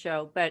on this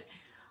show,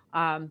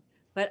 um,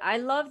 but I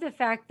love the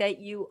fact that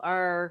you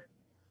are,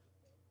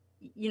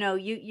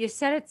 you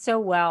said it so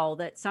well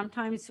that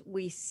sometimes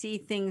we see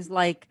things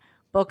like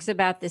books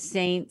about the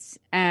saints,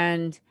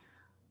 and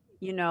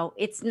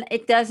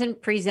it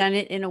doesn't present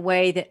it in a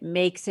way that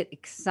makes it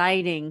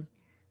exciting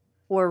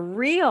or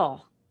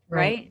real,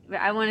 right?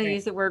 I want to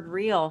use the word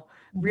real.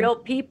 Real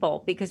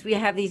people, because we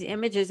have these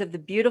images of the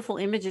beautiful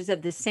images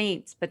of the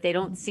saints, but they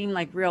don't seem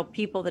like real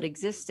people that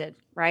existed,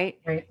 right?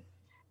 Right.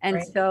 And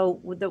Right. so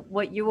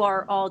what you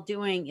are all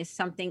doing is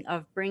something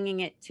of bringing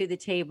it to the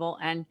table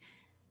and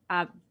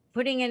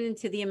putting it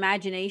into the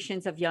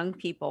imaginations of young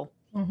people,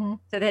 so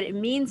that it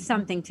means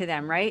something to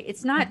them, right?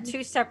 It's not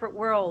two separate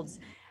worlds.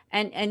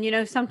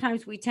 And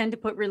sometimes we tend to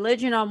put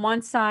religion on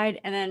one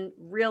side and then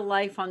real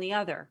life on the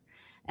other.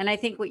 And I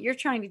think what you're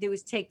trying to do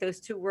is take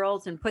those two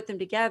worlds and put them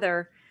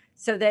together,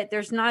 so that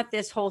there's not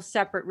this whole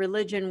separate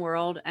religion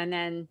world and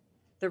then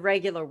the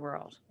regular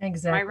world.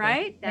 Exactly. Am I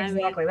right?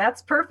 Exactly.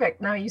 That's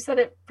perfect. No, you said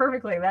it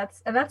perfectly.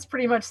 That's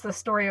pretty much the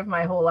story of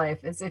my whole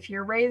life, is if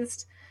you're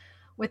raised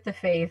with the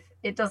faith,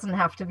 it doesn't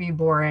have to be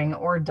boring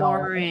or dull.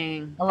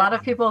 Boring. A lot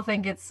of people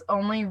think it's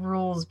only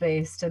rules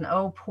based, and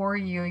oh, poor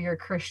you, you're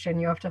Christian,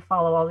 you have to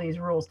follow all these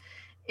rules.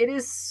 It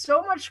is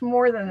so much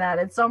more than that.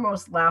 It's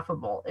almost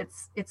laughable.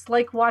 It's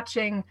like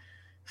watching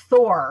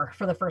Thor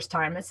for the first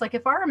time. It's like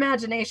if our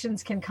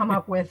imaginations can come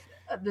up with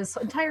this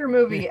entire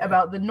movie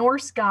about the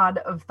Norse god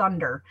of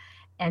thunder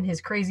and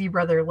his crazy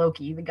brother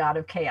Loki, the god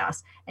of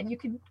chaos, and you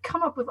could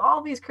come up with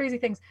all these crazy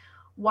things.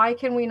 Why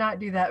can we not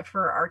do that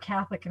for our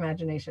Catholic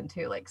imagination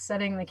too? Like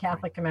setting the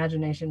Catholic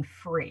imagination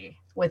free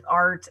with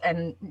art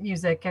and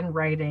music and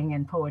writing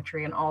and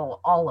poetry and all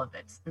of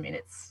it. I mean,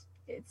 it's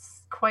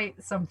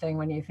quite something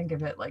when you think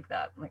of it like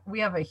that. Like, we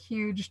have a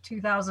huge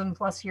 2,000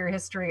 plus year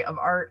history of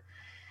art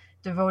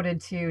devoted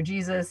to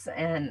Jesus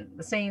and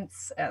the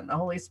saints and the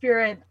Holy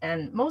Spirit.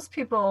 And most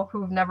people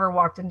who've never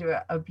walked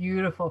into a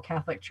beautiful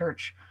Catholic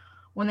church,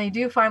 when they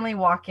do finally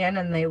walk in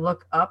and they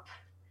look up,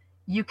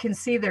 you can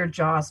see their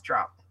jaws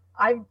drop.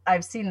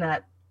 I've seen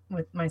that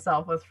with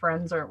myself, with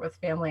friends or with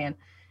family, and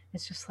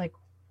it's just like,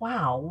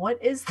 wow,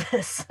 what is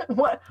this?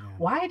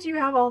 Why do you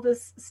have all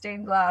this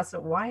stained glass?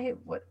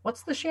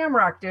 What's the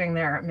shamrock doing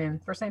there? I mean,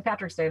 for St.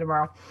 Patrick's Day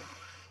tomorrow.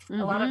 A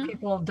lot of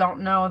people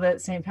don't know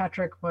that St.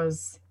 Patrick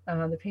was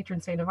the patron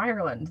saint of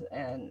Ireland,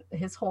 and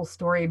his whole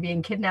story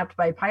being kidnapped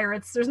by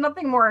pirates. There's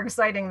nothing more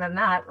exciting than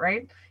that,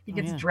 right? He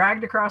gets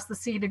dragged across the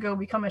sea to go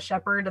become a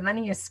shepherd, and then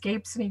he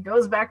escapes and he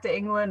goes back to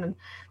England, and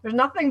there's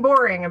nothing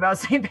boring about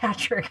St.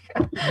 Patrick.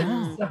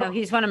 So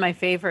he's one of my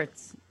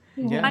favorites.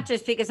 Not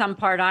just because I'm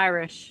part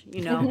Irish,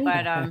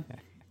 but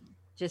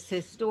just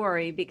his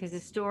story, because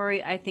his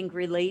story, I think,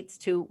 relates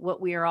to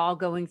what we are all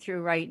going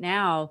through right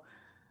now,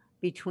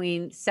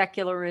 between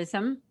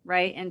secularism,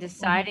 right, and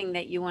deciding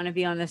that you want to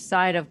be on the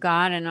side of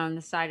God and on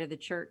the side of the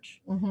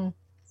church.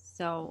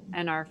 So,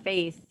 and our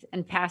faith,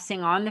 and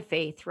passing on the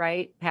faith,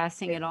 right,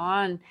 passing it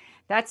on.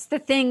 That's the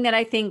thing that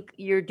I think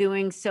you're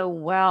doing so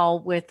well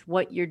with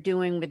what you're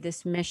doing with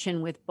this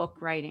mission with book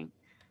writing,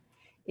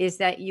 is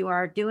that you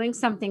are doing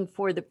something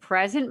for the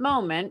present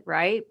moment,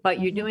 right,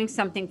 but you're doing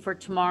something for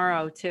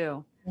tomorrow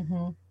too.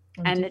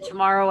 And the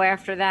tomorrow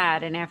after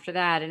that, and after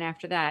that, and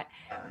after that.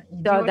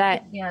 So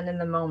that in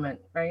the moment,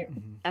 right?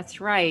 That's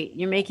right.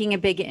 You're making a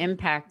big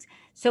impact.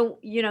 So,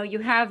 you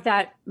have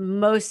that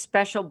most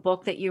special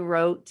book that you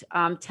wrote.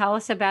 Tell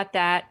us about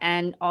that,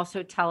 and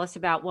also tell us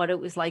about what it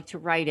was like to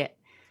write it.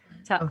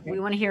 We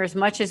want to hear as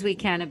much as we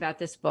can about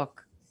this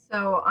book.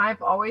 So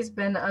I've always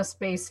been a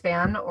space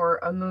fan or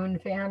a moon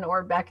fan,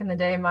 or back in the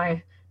day,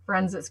 my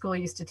friends at school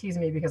used to tease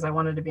me because I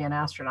wanted to be an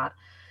astronaut.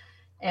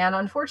 And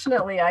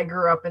unfortunately, I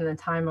grew up in the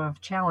time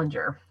of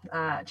Challenger.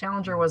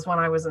 Challenger was when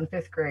I was in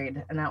 5th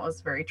grade, and that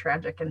was very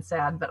tragic and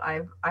sad. But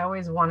I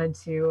always wanted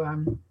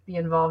to be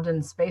involved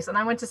in space. And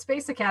I went to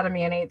Space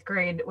Academy in 8th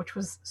grade, which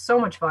was so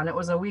much fun. It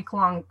was a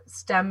week-long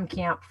STEM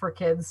camp for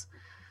kids.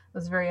 It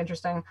was very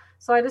interesting.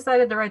 So I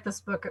decided to write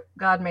this book,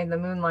 God Made the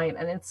Moonlight.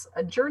 And it's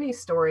a journey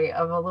story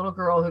of a little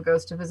girl who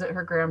goes to visit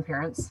her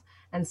grandparents.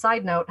 And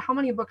side note, how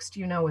many books do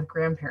you know with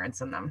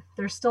grandparents in them?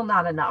 There's still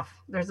not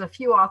enough. There's a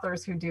few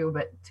authors who do,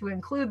 but to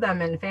include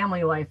them in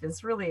family life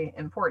is really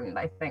important,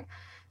 I think.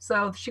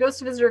 So she goes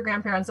to visit her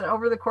grandparents, and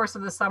over the course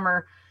of the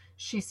summer,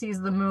 she sees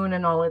the moon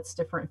in all its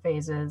different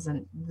phases,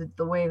 and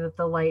the way that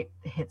the light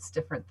hits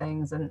different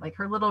things. And like,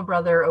 her little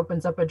brother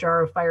opens up a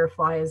jar of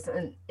fireflies,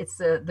 and it's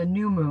the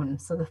new moon.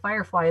 So the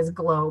fireflies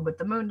glow, but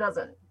the moon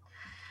doesn't.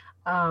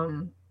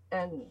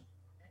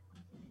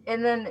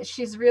 And then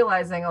she's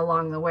realizing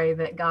along the way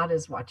that God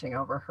is watching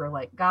over her.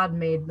 Like, God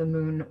made the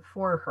moon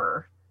for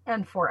her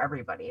and for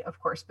everybody, of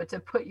course, but to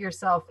put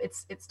yourself,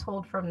 it's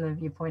told from the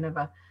viewpoint of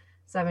a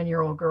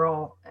 7-year-old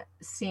girl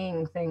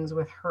seeing things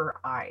with her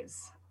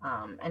eyes.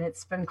 And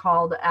it's been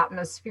called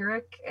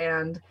atmospheric,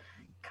 and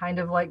kind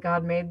of like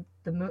God made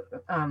the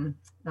moon,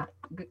 not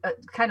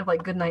kind of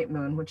like Goodnight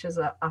Moon, which is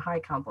a high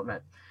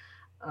compliment.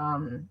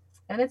 And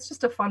it's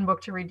just a fun book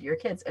to read to your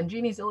kids. And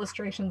Jeannie's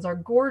illustrations are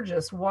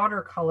gorgeous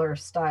watercolor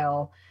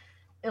style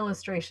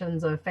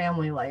illustrations of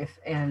family life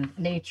and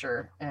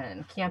nature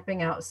and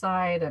camping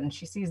outside. And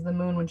she sees the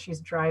moon when she's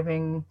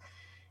driving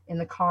in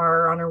the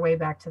car on her way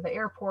back to the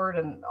airport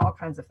and all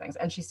kinds of things.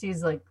 And she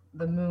sees like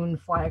the moon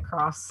fly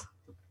across,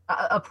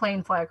 a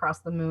plane fly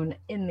across the moon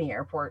in the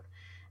airport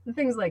and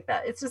things like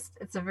that. It's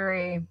a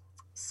very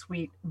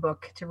sweet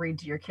book to read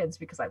to your kids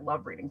because I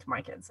love reading to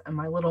my kids, and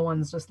my little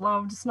ones just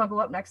love to snuggle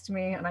up next to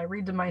me. And I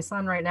read to my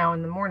son right now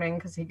in the morning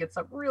because he gets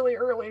up really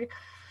early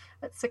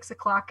at 6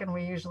 o'clock, and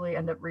we usually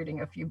end up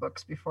reading a few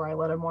books before I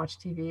let him watch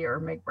TV or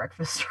make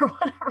breakfast or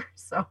whatever.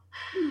 So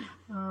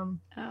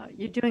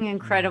you're doing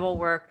incredible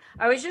work.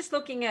 I was just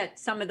looking at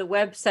some of the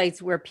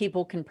websites where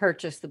people can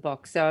purchase the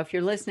book. So if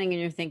you're listening and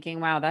you're thinking,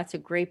 wow, that's a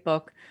great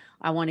book,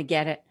 I want to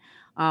get it.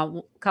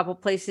 A couple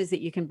places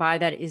that you can buy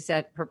that is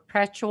at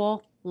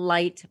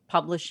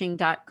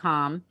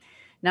perpetuallightpublishing.com.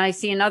 Now I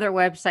see another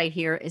website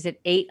here. Is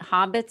it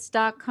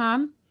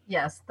 8hobbits.com?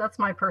 Yes, that's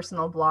my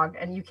personal blog,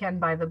 and you can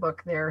buy the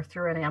book there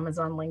through an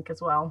Amazon link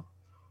as well.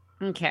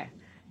 Okay.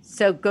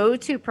 So go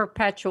to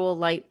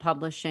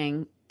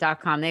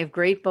perpetuallightpublishing.com. They have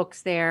great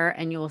books there,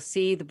 and you'll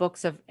see the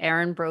books of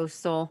Erin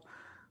Brostel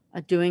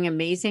doing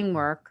amazing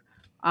work.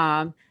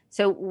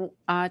 So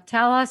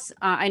tell us,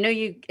 I know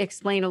you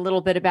explained a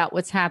little bit about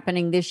what's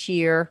happening this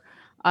year.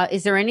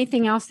 Is there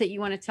anything else that you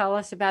want to tell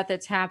us about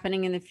that's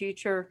happening in the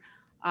future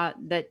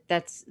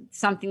that's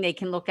something they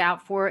can look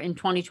out for in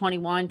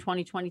 2021,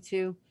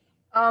 2022?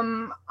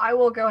 I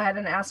will go ahead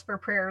and ask for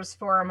prayers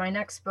for my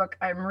next book.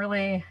 I'm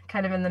really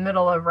kind of in the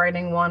middle of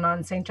writing one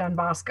on St. John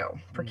Bosco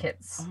for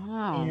kids.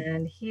 Oh.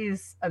 And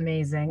he's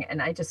amazing.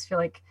 And I just feel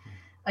like,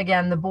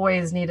 again, the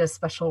boys need a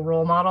special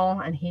role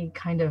model, and he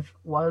kind of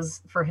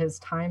was for his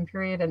time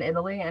period in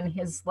Italy, and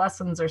his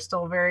lessons are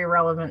still very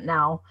relevant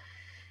now.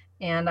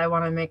 And I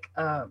want to make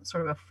a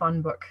sort of a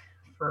fun book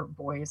for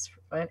boys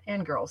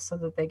and girls so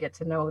that they get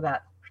to know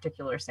that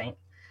particular saint.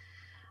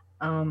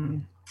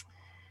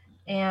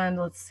 And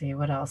let's see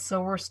what else.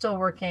 So we're still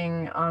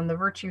working on the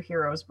Virtue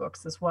Heroes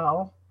books as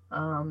well.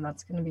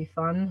 That's going to be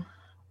fun.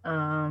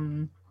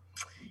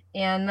 And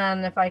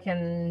then if I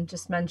can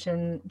just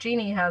mention,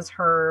 Jeannie has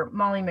her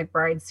Molly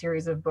McBride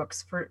series of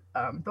books for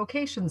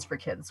Vocations for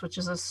Kids, which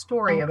is a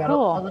story about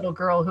a little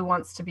girl who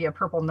wants to be a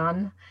purple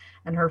nun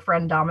and her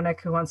friend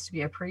Dominic who wants to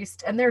be a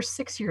priest. And they're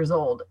 6 years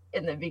old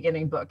in the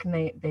beginning book, and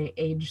they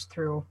age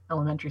through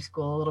elementary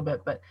school a little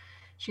bit. But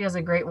she has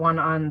a great one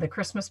on the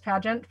Christmas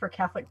pageant for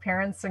Catholic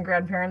parents and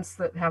grandparents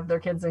that have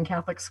their kids in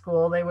Catholic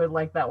school. They would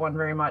like that one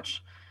very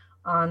much.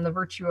 On the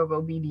virtue of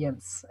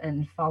obedience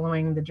and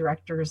following the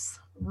director's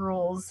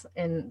rules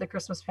in the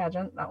Christmas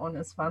pageant. That one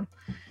is fun.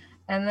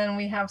 And then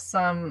we have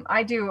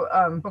I do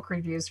book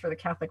reviews for the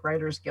Catholic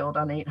Writers Guild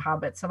on 8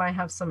 Hobbits, and I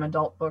have some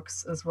adult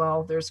books as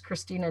well. There's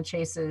Christina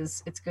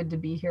Chase's It's Good to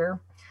Be Here,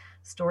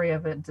 story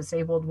of a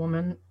disabled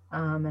woman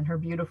and her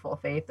beautiful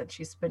faith, that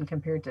she's been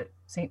compared to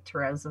Saint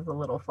Therese of the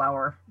Little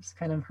Flower. It's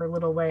kind of her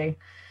little way.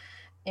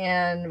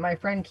 And my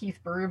friend Keith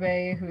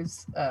Berube,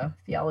 who's a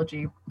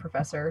theology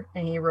professor,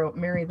 and he wrote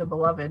Mary the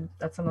Beloved.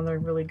 That's another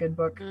really good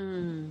book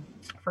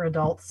for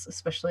adults,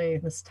 especially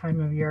this time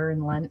of year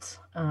in Lent,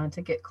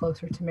 to get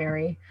closer to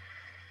Mary.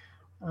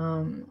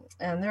 And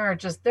there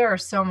are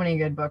so many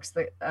good books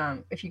that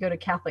if you go to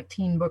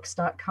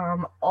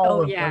catholicteenbooks.com,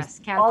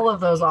 all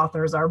of those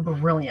authors are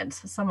brilliant.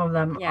 Some of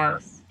them are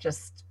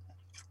just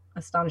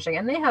astonishing,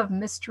 and they have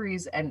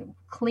mysteries and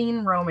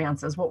clean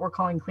romances. What we're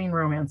calling clean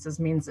romances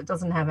means it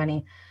doesn't have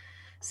any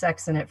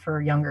sex in it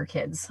for younger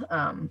kids.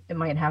 It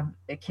might have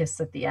a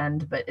kiss at the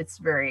end, but it's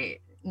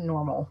very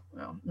normal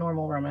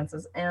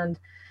romances. And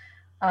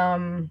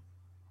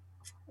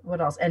what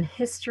else? And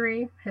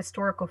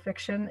historical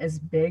fiction is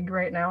big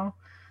right now.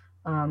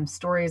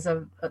 Stories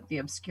of the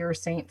obscure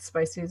saints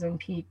by Susan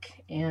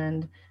Peake,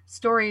 and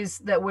stories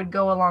that would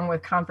go along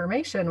with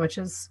confirmation, which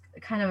is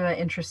kind of an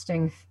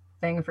interesting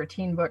thing for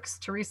teen books.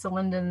 Teresa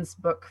Linden's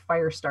book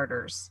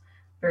Firestarters,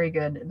 very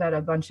good, about a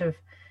bunch of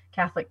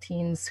Catholic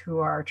teens who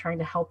are trying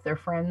to help their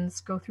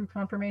friends go through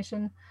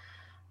confirmation.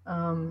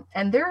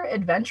 And they're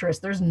adventurous.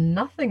 There's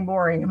nothing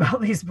boring about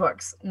these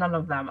books. None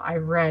of them.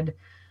 I've read,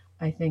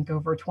 I think,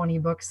 over 20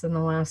 books in the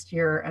last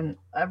year, and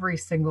every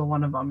single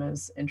one of them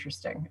is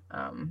interesting.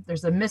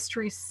 There's a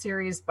mystery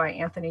series by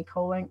Anthony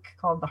Kolenc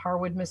called The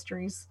Harwood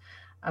Mysteries,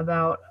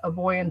 about a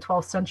boy in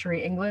 12th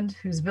century England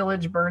whose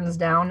village burns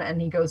down, and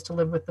he goes to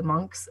live with the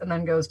monks and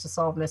then goes to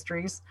solve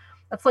mysteries.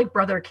 That's like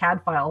Brother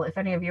Cadfael. If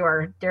any of you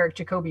are Derek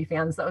Jacobi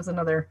fans, that was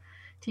another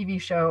TV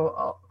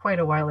show quite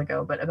a while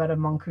ago, but about a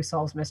monk who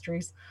solves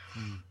mysteries.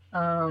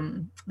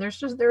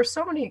 There's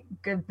so many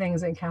good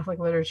things in Catholic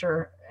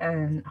literature,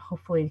 and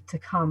hopefully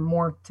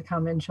more to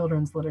come in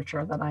children's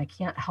literature, that I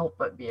can't help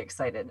but be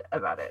excited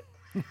about it.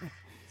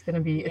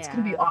 It's going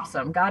to be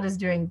awesome. God is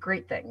doing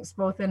great things,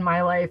 both in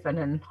my life and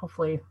in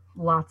hopefully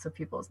lots of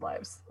people's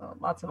lives,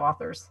 lots of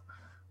authors.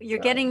 You're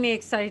getting me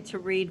excited to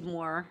read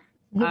more.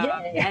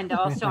 Yay. And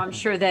also, I'm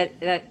sure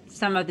that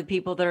some of the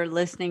people that are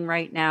listening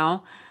right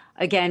now,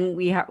 again,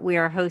 we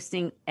are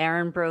hosting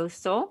Erin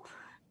Brostel,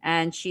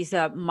 and she's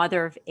a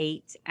mother of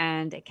 8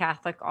 and a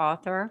Catholic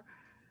author.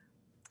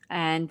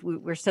 And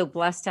we're so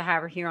blessed to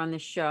have her here on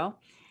this show.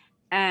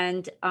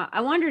 And I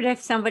wondered if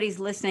somebody's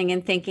listening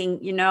and thinking,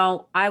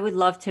 I would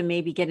love to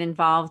maybe get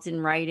involved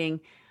in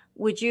writing.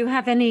 Would you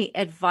have any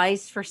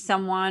advice for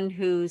someone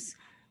who's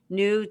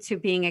new to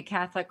being a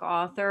Catholic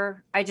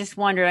author? I just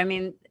wondered,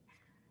 there's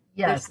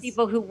Yes.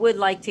 people who would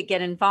like to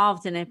get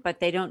involved in it, but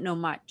they don't know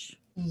much.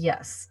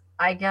 Yes.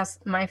 I guess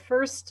my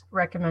first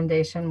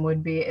recommendation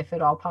would be, if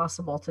at all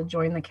possible, to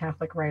join the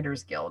Catholic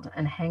Writers Guild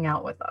and hang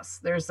out with us.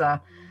 There's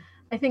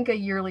I think a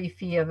yearly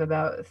fee of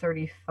about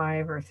 $35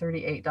 or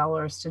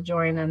 $38 to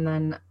join, and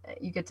then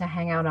you get to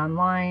hang out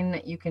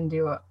online. You can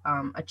do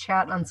a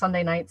chat on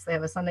Sunday nights. They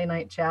have a Sunday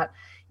night chat.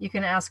 You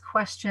can ask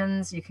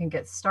questions. You can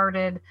get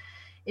started.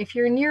 If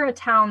you're near a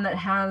town that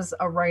has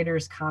a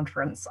writers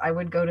conference, I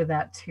would go to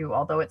that too,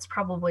 although it's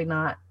probably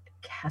not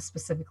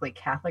specifically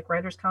Catholic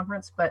Writers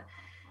Conference, but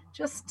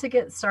just to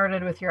get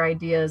started with your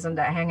ideas and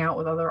to hang out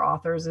with other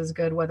authors is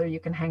good, whether you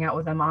can hang out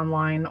with them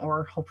online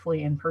or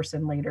hopefully in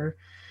person later.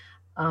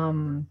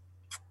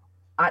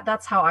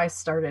 That's how I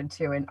started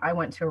too. And I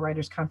went to a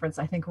writers conference,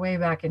 I think way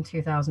back in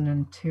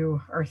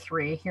 2002 or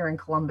 3 here in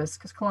Columbus,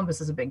 because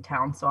Columbus is a big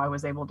town. So I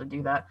was able to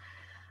do that.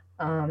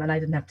 And I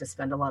didn't have to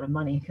spend a lot of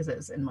money because it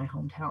was in my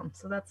hometown.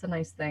 So that's a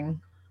nice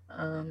thing.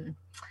 And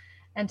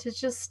to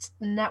just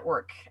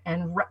network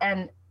and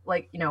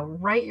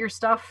write your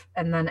stuff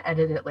and then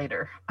edit it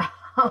later.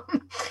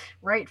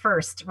 Write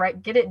first,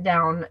 get it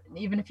down,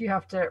 even if you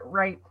have to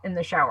write in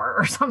the shower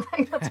or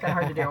something. That's kind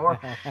of hard to do.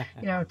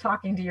 Or,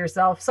 talking to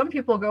yourself. Some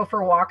people go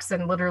for walks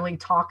and literally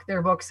talk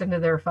their books into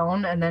their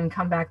phone and then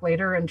come back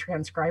later and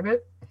transcribe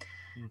it.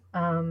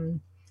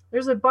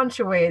 There's a bunch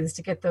of ways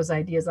to get those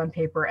ideas on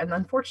paper. And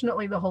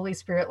unfortunately, the Holy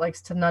Spirit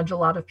likes to nudge a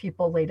lot of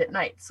people late at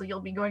night. So you'll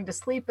be going to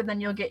sleep and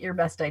then you'll get your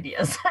best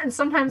ideas. And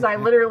sometimes I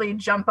literally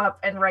jump up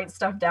and write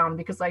stuff down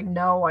because I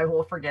know I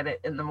will forget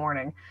it in the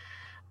morning.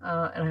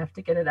 And I have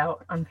to get it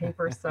out on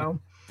paper. So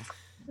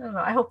I don't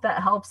know. I hope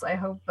that helps. I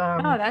hope.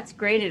 That's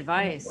great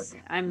advice.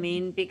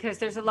 Because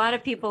there's a lot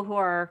of people who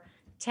are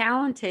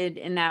talented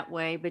in that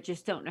way, but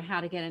just don't know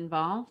how to get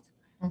involved.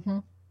 Mm-hmm.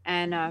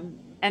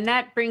 And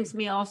that brings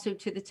me also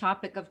to the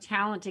topic of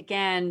talent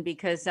again,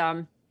 because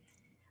I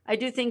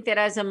do think that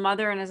as a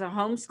mother and as a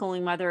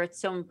homeschooling mother, it's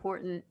so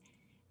important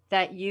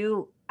that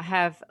you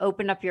have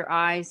opened up your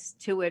eyes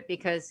to it,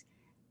 because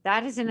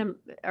that is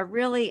a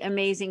really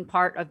amazing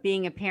part of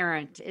being a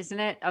parent, isn't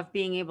it? Of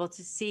being able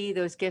to see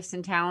those gifts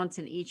and talents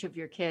in each of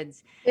your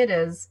kids. It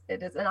is.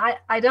 And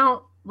I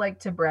don't like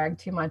to brag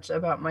too much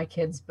about my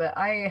kids, but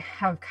I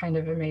have kind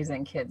of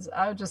amazing kids.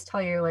 I would just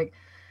tell you,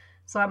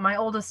 so my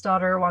oldest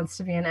daughter wants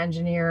to be an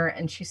engineer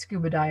and she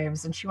scuba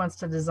dives and she wants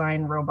to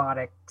design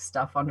robotic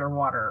stuff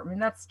underwater.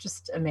 That's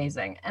just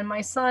amazing. And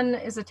my son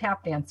is a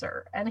tap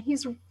dancer and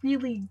he's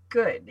really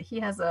good. He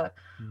has a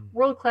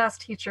world-class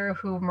teacher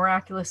who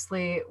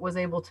miraculously was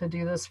able to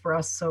do this for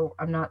us. So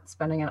I'm not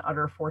spending an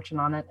utter fortune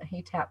on it.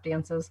 He tap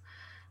dances.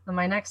 And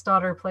my next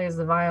daughter plays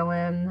the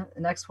violin.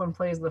 The next one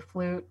plays the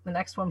flute. The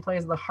next one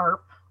plays the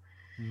harp.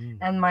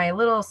 And my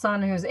little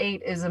son, who's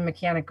 8, is a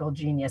mechanical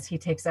genius. He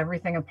takes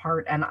everything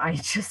apart and I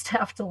just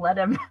have to let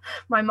him.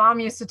 My mom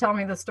used to tell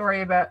me the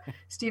story about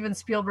Steven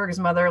Spielberg's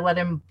mother let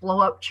him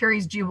blow up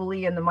Cherry's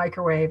Jubilee in the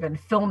microwave and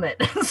film it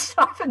and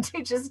stuff and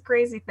do just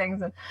crazy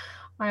things. And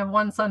I have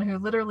one son who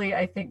literally,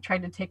 I think,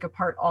 tried to take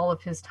apart all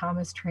of his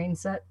Thomas train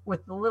set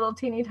with the little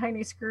teeny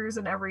tiny screws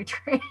in every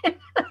train.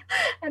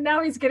 And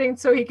now he's getting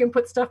so he can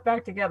put stuff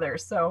back together.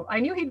 So I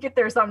knew he'd get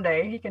there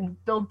someday. He can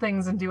build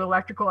things and do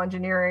electrical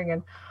engineering,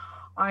 and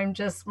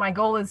my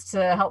goal is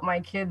to help my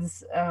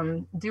kids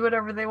do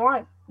whatever they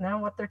want,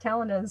 what their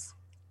talent is.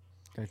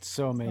 That's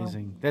so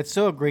amazing. That's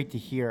so great to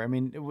hear.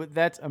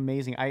 That's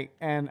amazing.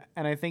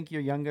 I think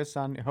your youngest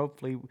son,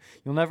 hopefully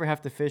you'll never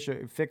have to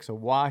fix a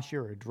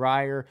washer or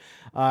dryer,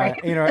 Right.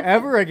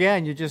 ever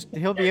again.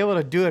 He'll be able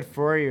to do it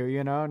for you,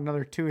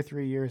 another 2 or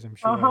 3 years, I'm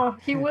sure.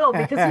 He will,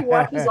 because he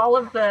watches all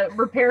of the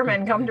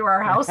repairmen come to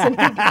our house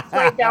and he gets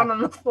right down on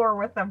the floor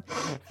with them.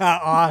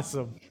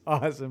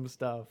 Awesome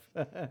stuff.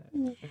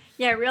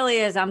 Yeah, it really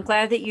is. I'm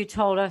glad that you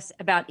told us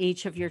about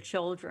each of your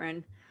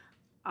children.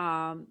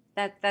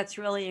 That's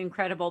really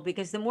incredible,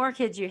 because the more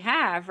kids you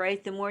have,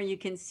 right, the more you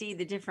can see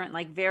the different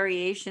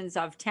variations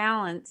of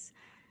talents.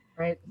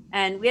 Right.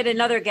 And we had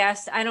another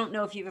guest. I don't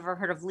know if you've ever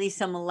heard of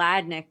Lisa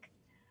Mladnick.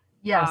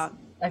 Yes.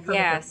 I've heard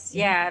of her.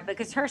 Yeah,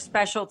 because her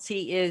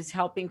specialty is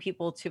helping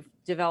people to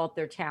develop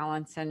their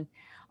talents. And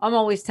I'm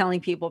always telling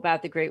people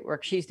about the great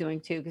work she's doing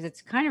too, because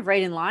it's kind of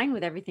right in line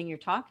with everything you're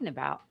talking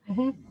about.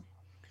 Mm-hmm.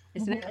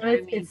 Isn't it?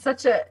 And it's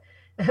such a,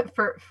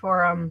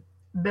 for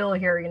Bill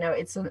here,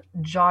 it's a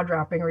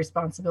jaw-dropping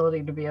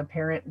responsibility to be a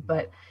parent,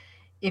 but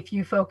if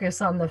you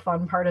focus on the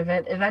fun part of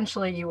it,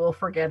 eventually you will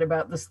forget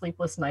about the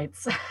sleepless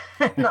nights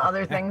and the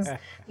other things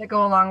that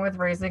go along with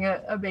raising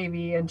a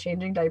baby and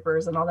changing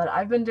diapers and all that.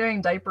 I've been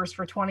doing diapers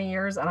for 20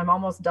 years and I'm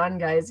almost done,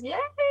 guys. Yay!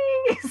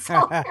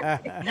 So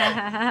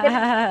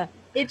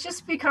it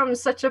just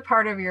becomes such a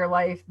part of your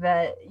life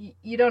that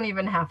you don't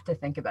even have to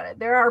think about it.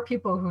 There are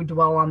people who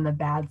dwell on the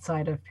bad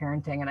side of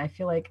parenting. And I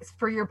feel like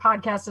for your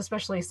podcast,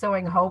 especially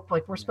Sowing Hope,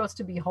 like we're supposed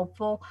to be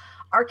hopeful.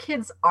 Our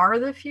kids are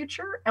the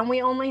future, and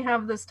we only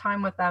have this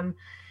time with them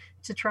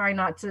to try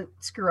not to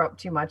screw up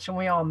too much, and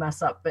we all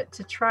mess up, but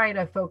to try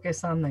to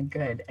focus on the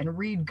good and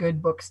read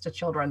good books to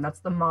children. That's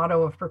the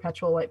motto of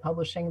Perpetual Light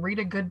Publishing. Read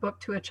a good book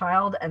to a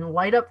child and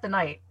light up the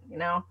night,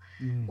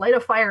 light a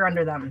fire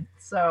under them.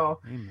 So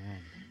Amen.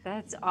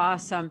 That's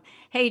awesome.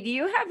 Hey, do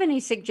you have any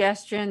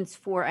suggestions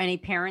for any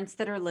parents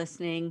that are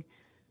listening?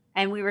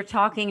 And we were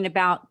talking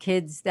about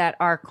kids that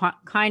are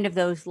kind of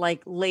those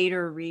like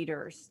later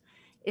readers.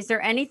 Is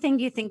there anything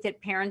you think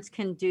that parents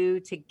can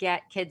do to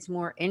get kids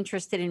more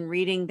interested in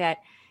reading, that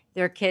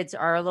their kids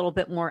are a little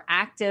bit more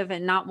active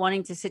and not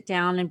wanting to sit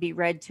down and be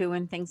read to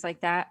and things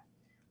like that?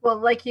 Well,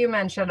 like you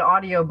mentioned,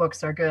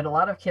 audiobooks are good. A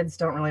lot of kids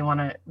don't really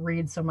want to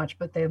read so much,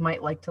 but they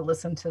might like to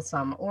listen to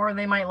some, or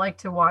they might like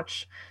to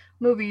watch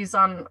movies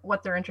on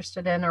what they're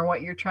interested in or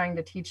what you're trying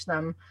to teach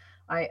them.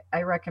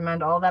 I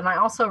recommend all that. And I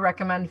also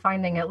recommend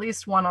finding at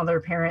least one other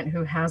parent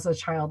who has a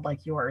child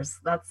like yours.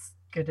 That's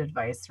good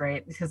advice,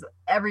 right? Because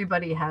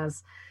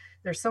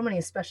there's so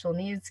many special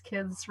needs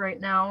kids right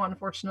now,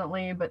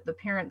 unfortunately, but the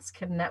parents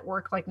can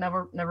network like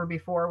never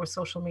before with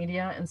social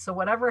media. And so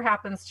whatever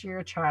happens to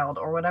your child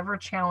or whatever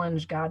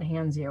challenge God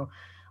hands you,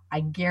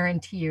 I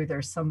guarantee you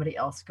there's somebody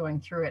else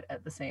going through it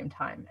at the same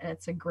time. And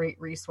it's a great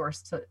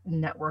resource to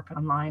network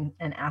online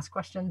and ask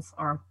questions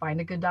or find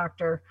a good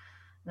doctor.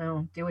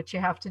 Do what you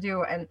have to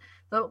do. And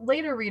the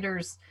later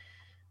readers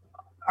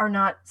are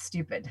not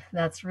stupid.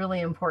 That's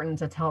really important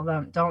to tell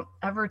them. Don't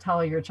ever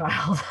tell your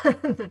child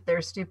that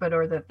they're stupid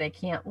or that they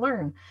can't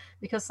learn,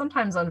 because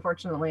sometimes,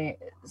 unfortunately,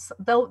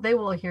 they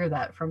will hear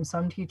that from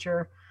some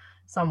teacher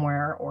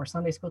somewhere or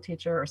Sunday school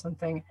teacher or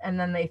something, and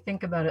then they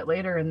think about it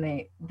later and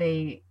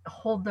they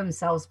hold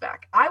themselves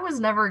back. I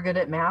was never good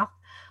at math,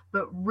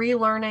 but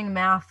relearning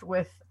math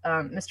with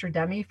Mr.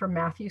 Demi from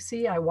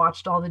Math-U-See, I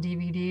watched all the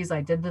DVDs.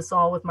 I did this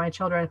all with my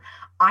children.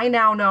 I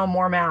now know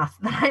more math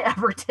than I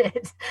ever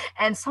did.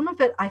 And some of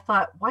it, I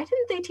thought, why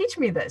didn't they teach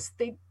me this?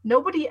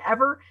 Nobody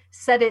ever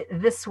said it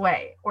this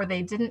way, or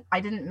I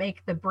didn't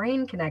make the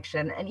brain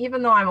connection. And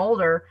even though I'm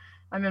older,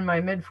 I'm in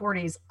my mid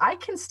 40s, I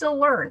can still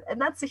learn.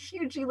 And that's a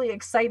hugely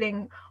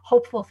exciting,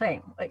 hopeful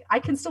thing. Like I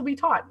can still be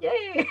taught.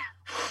 Yay.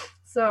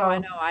 So I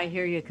know, I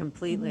hear you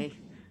completely.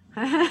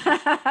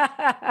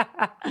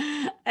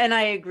 And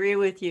I agree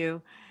with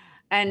you.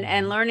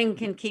 And learning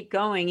can keep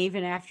going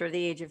even after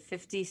the age of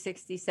 50,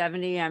 60,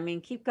 70. I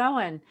mean, keep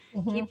going,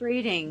 keep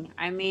reading.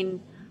 I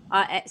mean,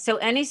 so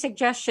any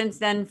suggestions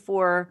then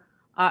for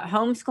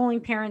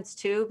homeschooling parents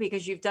too,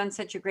 because you've done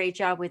such a great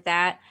job with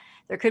that.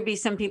 There could be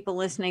some people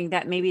listening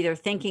that maybe they're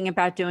thinking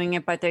about doing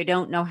it, but they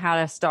don't know how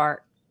to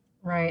start.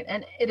 Right.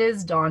 And it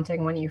is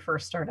daunting when you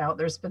first start out.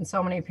 There's been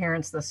so many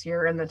parents this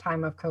year in the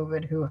time of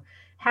COVID who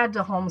had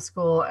to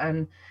homeschool,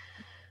 and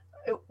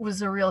it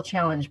was a real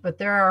challenge. But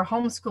there are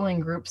homeschooling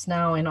groups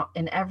now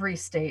in every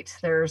state.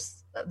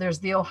 There's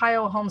the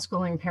Ohio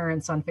Homeschooling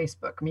Parents on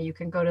Facebook. I mean, you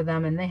can go to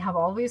them and they have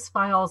all these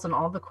files and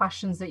all the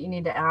questions that you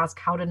need to ask,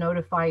 how to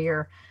notify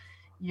your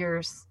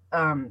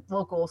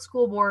local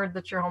school board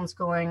that you're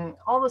homeschooling,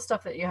 all the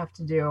stuff that you have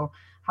to do,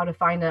 how to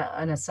find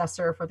an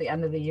assessor for the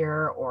end of the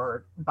year,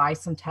 or buy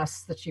some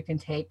tests that you can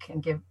take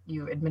and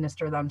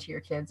administer them to your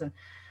kids. And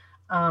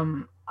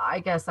I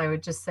guess I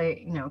would just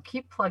say,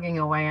 keep plugging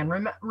away and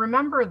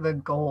remember the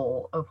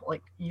goal of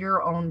like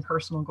your own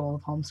personal goal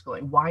of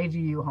homeschooling. Why do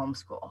you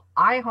homeschool?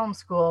 I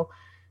homeschool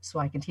so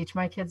I can teach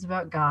my kids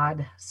about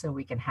God, so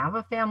we can have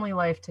a family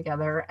life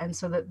together, and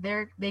so that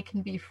they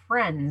can be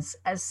friends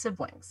as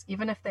siblings,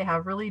 even if they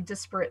have really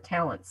disparate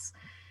talents.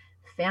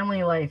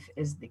 Family life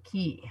is the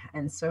key.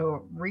 And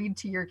so read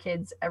to your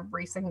kids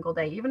every single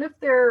day, even if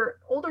they're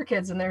older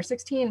kids and they're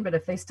 16, but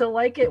if they still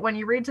like it when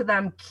you read to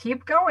them,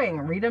 keep going.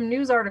 Read them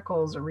news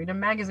articles or read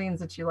them magazines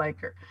that you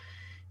like, or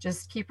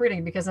just keep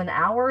reading, because an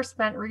hour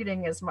spent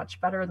reading is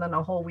much better than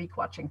a whole week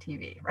watching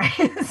TV,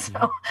 right?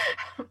 So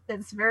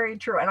it's very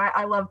true. And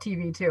I love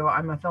TV too.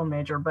 I'm a film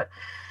major, but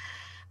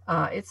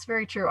it's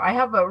very true. I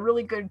have a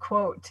really good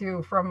quote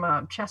too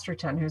from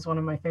Chesterton, who's one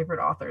of my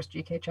favorite authors,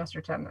 G.K.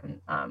 Chesterton.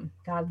 And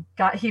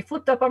he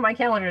flipped up on my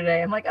calendar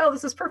today. I'm like, oh,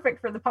 this is perfect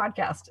for the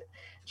podcast.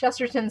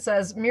 Chesterton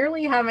says,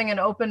 merely having an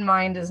open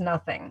mind is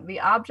nothing. The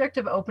object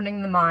of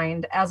opening the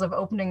mind, as of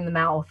opening the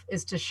mouth,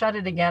 is to shut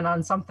it again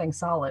on something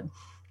solid.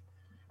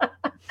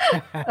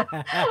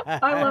 I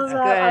love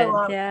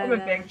that. I'm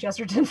a big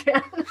Chesterton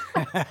fan.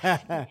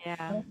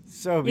 Yeah.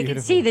 So beautiful. You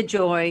can see the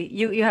joy.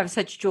 You have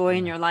such joy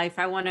in your life.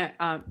 I want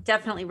to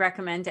definitely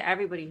recommend to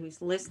everybody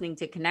who's listening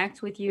to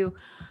connect with you,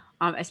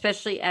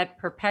 especially at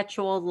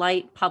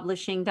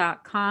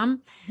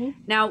perpetuallightpublishing.com.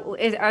 Now,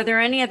 are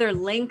there any other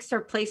links or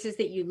places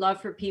that you'd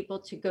love for people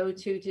to go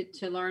to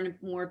learn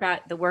more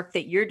about the work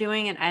that you're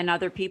doing and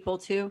other people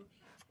too?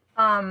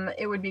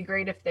 It would be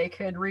great if they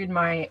could read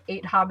my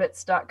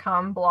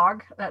 8hobbits.com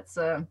blog. That's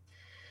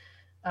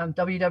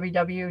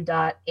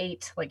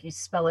www.8, like you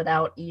spell it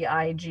out,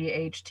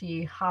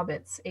 EIGHT,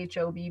 Hobbits,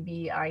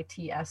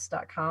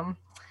 HOBBITS.com.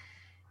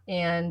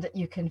 And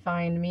you can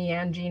find me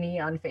and Jeannie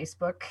on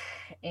Facebook.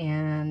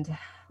 And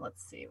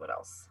let's see what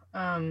else.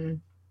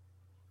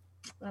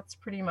 That's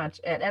pretty much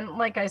it. And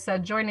like I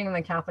said, joining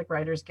the Catholic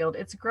Writers Guild,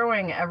 it's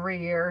growing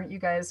every year. You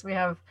guys, we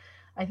have,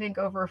 I think,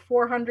 over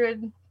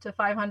 400 to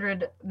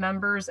 500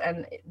 members,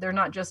 and they're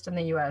not just in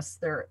the US,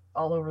 they're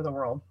all over the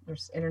world.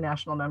 There's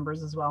international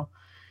members as well.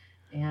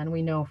 And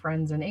we know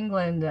friends in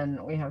England,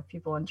 and we have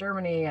people in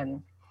Germany,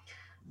 and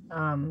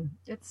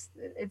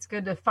it's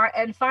good to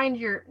find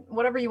your,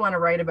 whatever you want to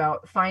write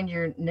about, find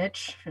your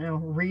niche,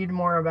 read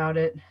more about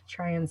it,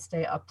 try and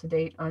stay up to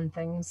date on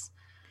things.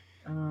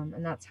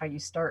 And that's how you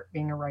start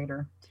being a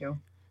writer too.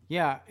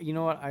 Yeah, you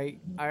know what?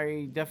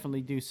 I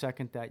definitely do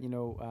second that.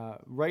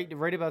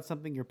 Write about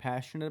something you're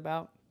passionate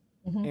about,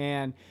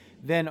 and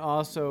then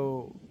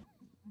also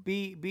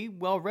be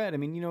well read. I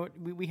mean,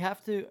 we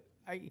have to.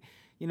 I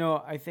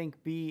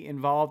think be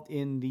involved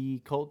in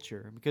the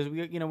culture, because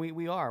we are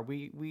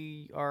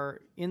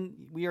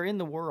in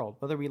the world,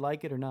 whether we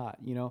like it or not.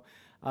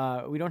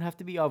 We don't have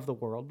to be of the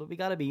world, but we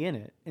got to be in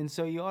it. And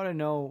so you ought to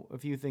know a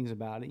few things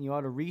about it. You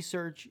ought to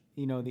research,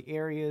 the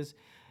areas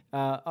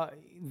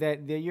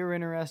that you're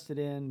interested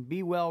in.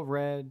 Be well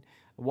read.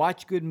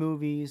 Watch good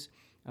movies.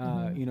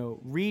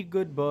 Read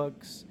good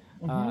books.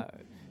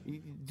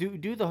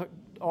 Do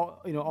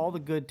all the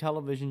good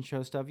television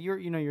show stuff.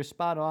 You're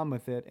spot on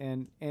with it,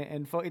 and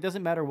it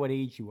doesn't matter what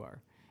age you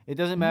are. It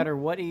doesn't matter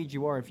what age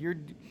you are. If you're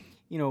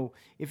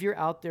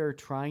out there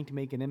trying to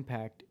make an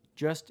impact,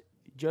 just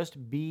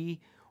be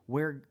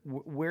where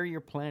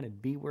you're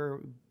planted. Be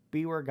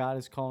where God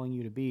is calling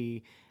you to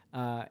be,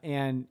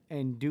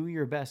 and do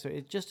your best. So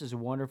it just is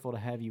wonderful to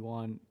have you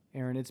on,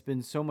 Erin. It's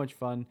been so much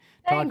fun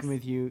talking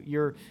with you.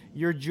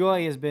 Your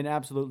joy has been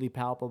absolutely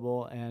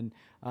palpable, and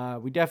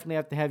we definitely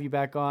have to have you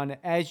back on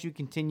as you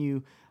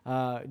continue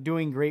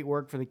doing great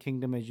work for the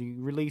kingdom, as you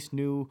release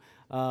new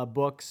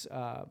books.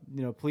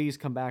 Please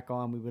come back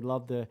on. We would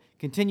love to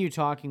continue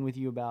talking with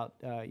you about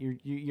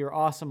your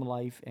awesome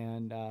life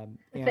and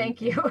thank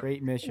you.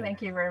 Great mission.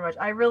 Thank you very much.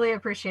 I really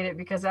appreciate it,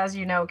 because as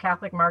you know,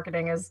 Catholic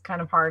marketing is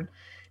kind of hard.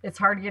 It's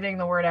hard getting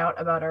the word out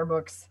about our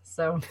books.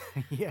 So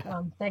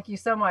yeah. Thank you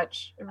so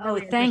much.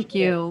 Really thank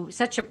you.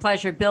 Such a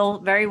pleasure. Bill,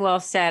 very well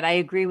said. I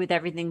agree with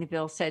everything that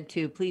Bill said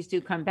too. Please do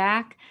come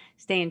back,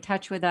 stay in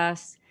touch with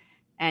us,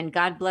 and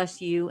God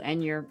bless you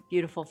and your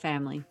beautiful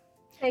family.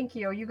 Thank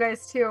you. You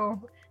guys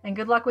too. And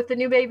good luck with the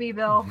new baby,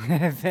 Bill.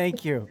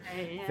 Thank you.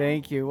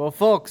 Thank you. Well,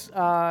 folks,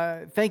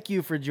 thank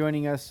you for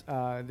joining us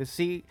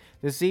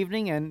this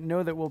evening, and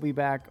know that we'll be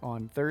back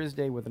on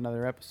Thursday with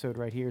another episode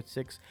right here at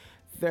 6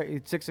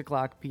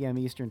 o'clock p.m.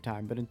 Eastern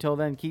Time. But until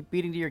then, keep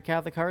beating to your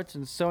Catholic hearts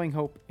and sowing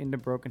hope into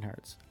broken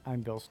hearts.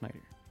 I'm Bill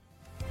Snyder.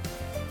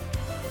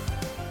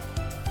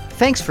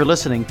 Thanks for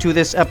listening to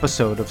this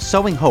episode of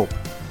Sowing Hope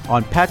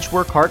on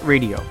Patchwork Heart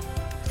Radio.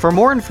 For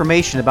more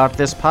information about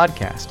this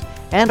podcast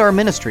and our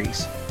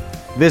ministries,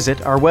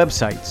 visit our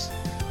websites,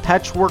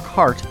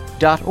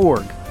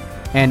 patchworkheart.org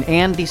and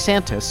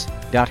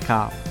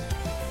andesantis.com.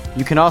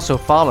 You can also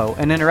follow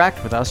and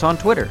interact with us on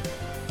Twitter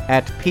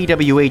at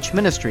PWH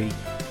Ministry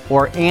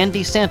or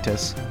Andy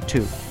Santis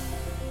 2.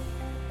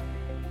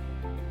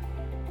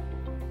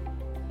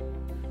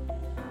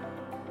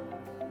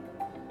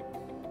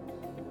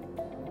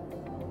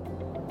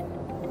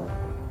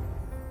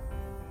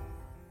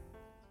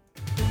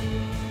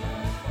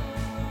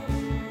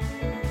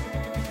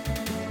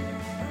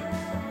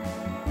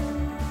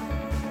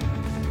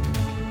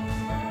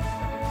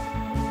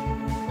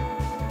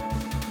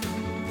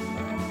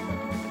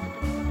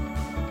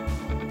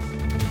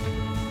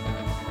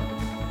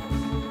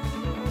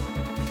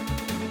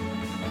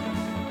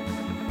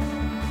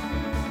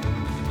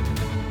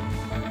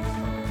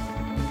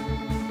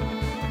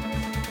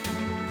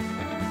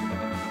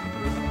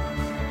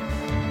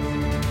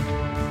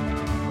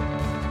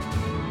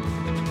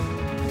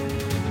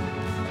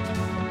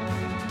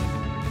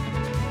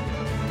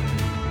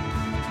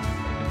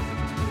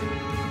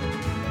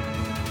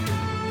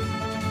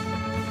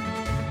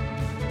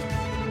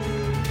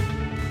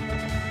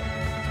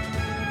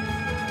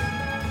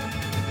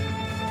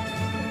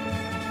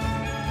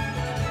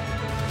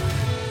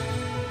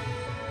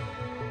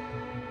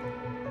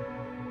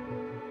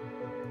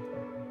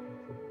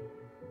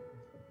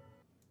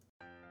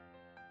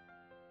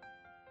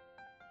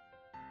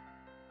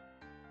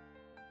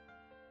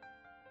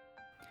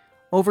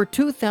 Over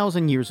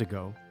 2,000 years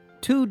ago,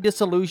 two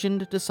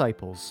disillusioned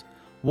disciples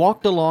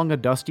walked along a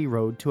dusty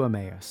road to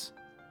Emmaus.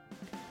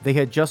 They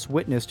had just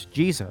witnessed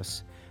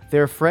Jesus,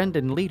 their friend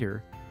and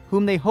leader,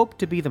 whom they hoped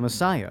to be the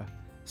Messiah,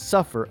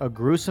 suffer a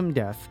gruesome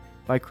death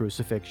by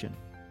crucifixion.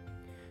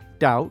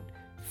 Doubt,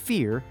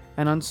 fear,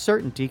 and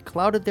uncertainty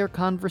clouded their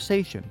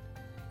conversation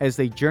as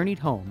they journeyed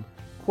home,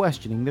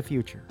 questioning the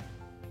future.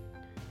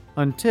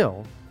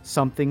 Until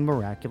something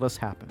miraculous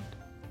happened.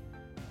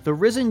 The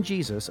risen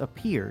Jesus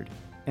appeared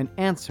and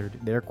answered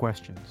their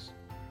questions.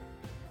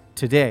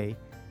 Today,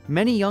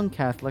 many young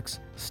Catholics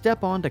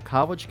step onto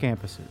college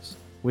campuses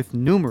with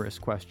numerous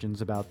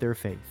questions about their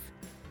faith,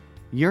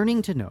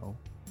 yearning to know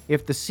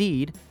if the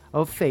seed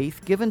of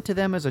faith given to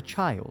them as a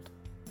child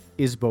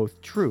is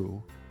both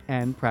true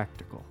and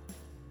practical.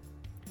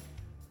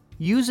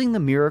 Using the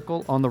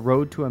miracle on the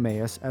road to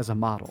Emmaus as a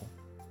model,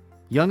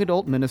 young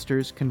adult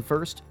ministers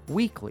conversed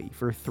weekly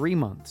for 3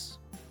 months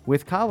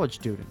with college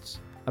students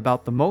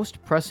about the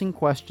most pressing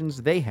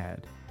questions they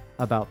had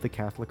about the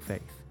Catholic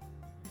faith.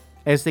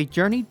 As they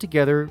journeyed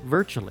together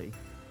virtually,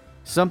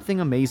 something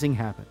amazing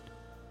happened.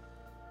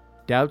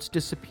 Doubts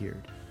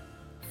disappeared,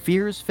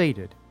 fears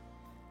faded,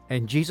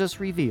 and Jesus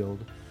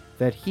revealed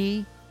that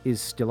He is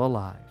still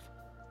alive.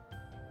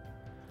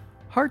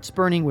 Hearts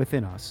Burning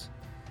Within Us,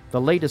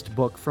 the latest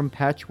book from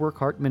Patchwork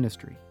Heart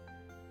Ministry,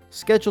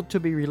 scheduled to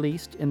be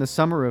released in the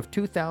summer of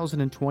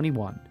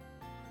 2021,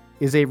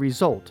 is a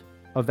result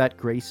of that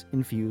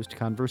grace-infused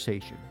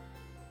conversation.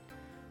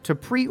 To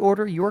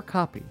pre-order your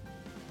copy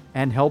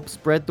and help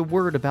spread the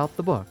word about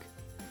the book,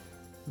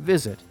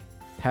 visit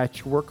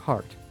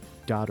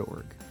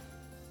patchworkheart.org.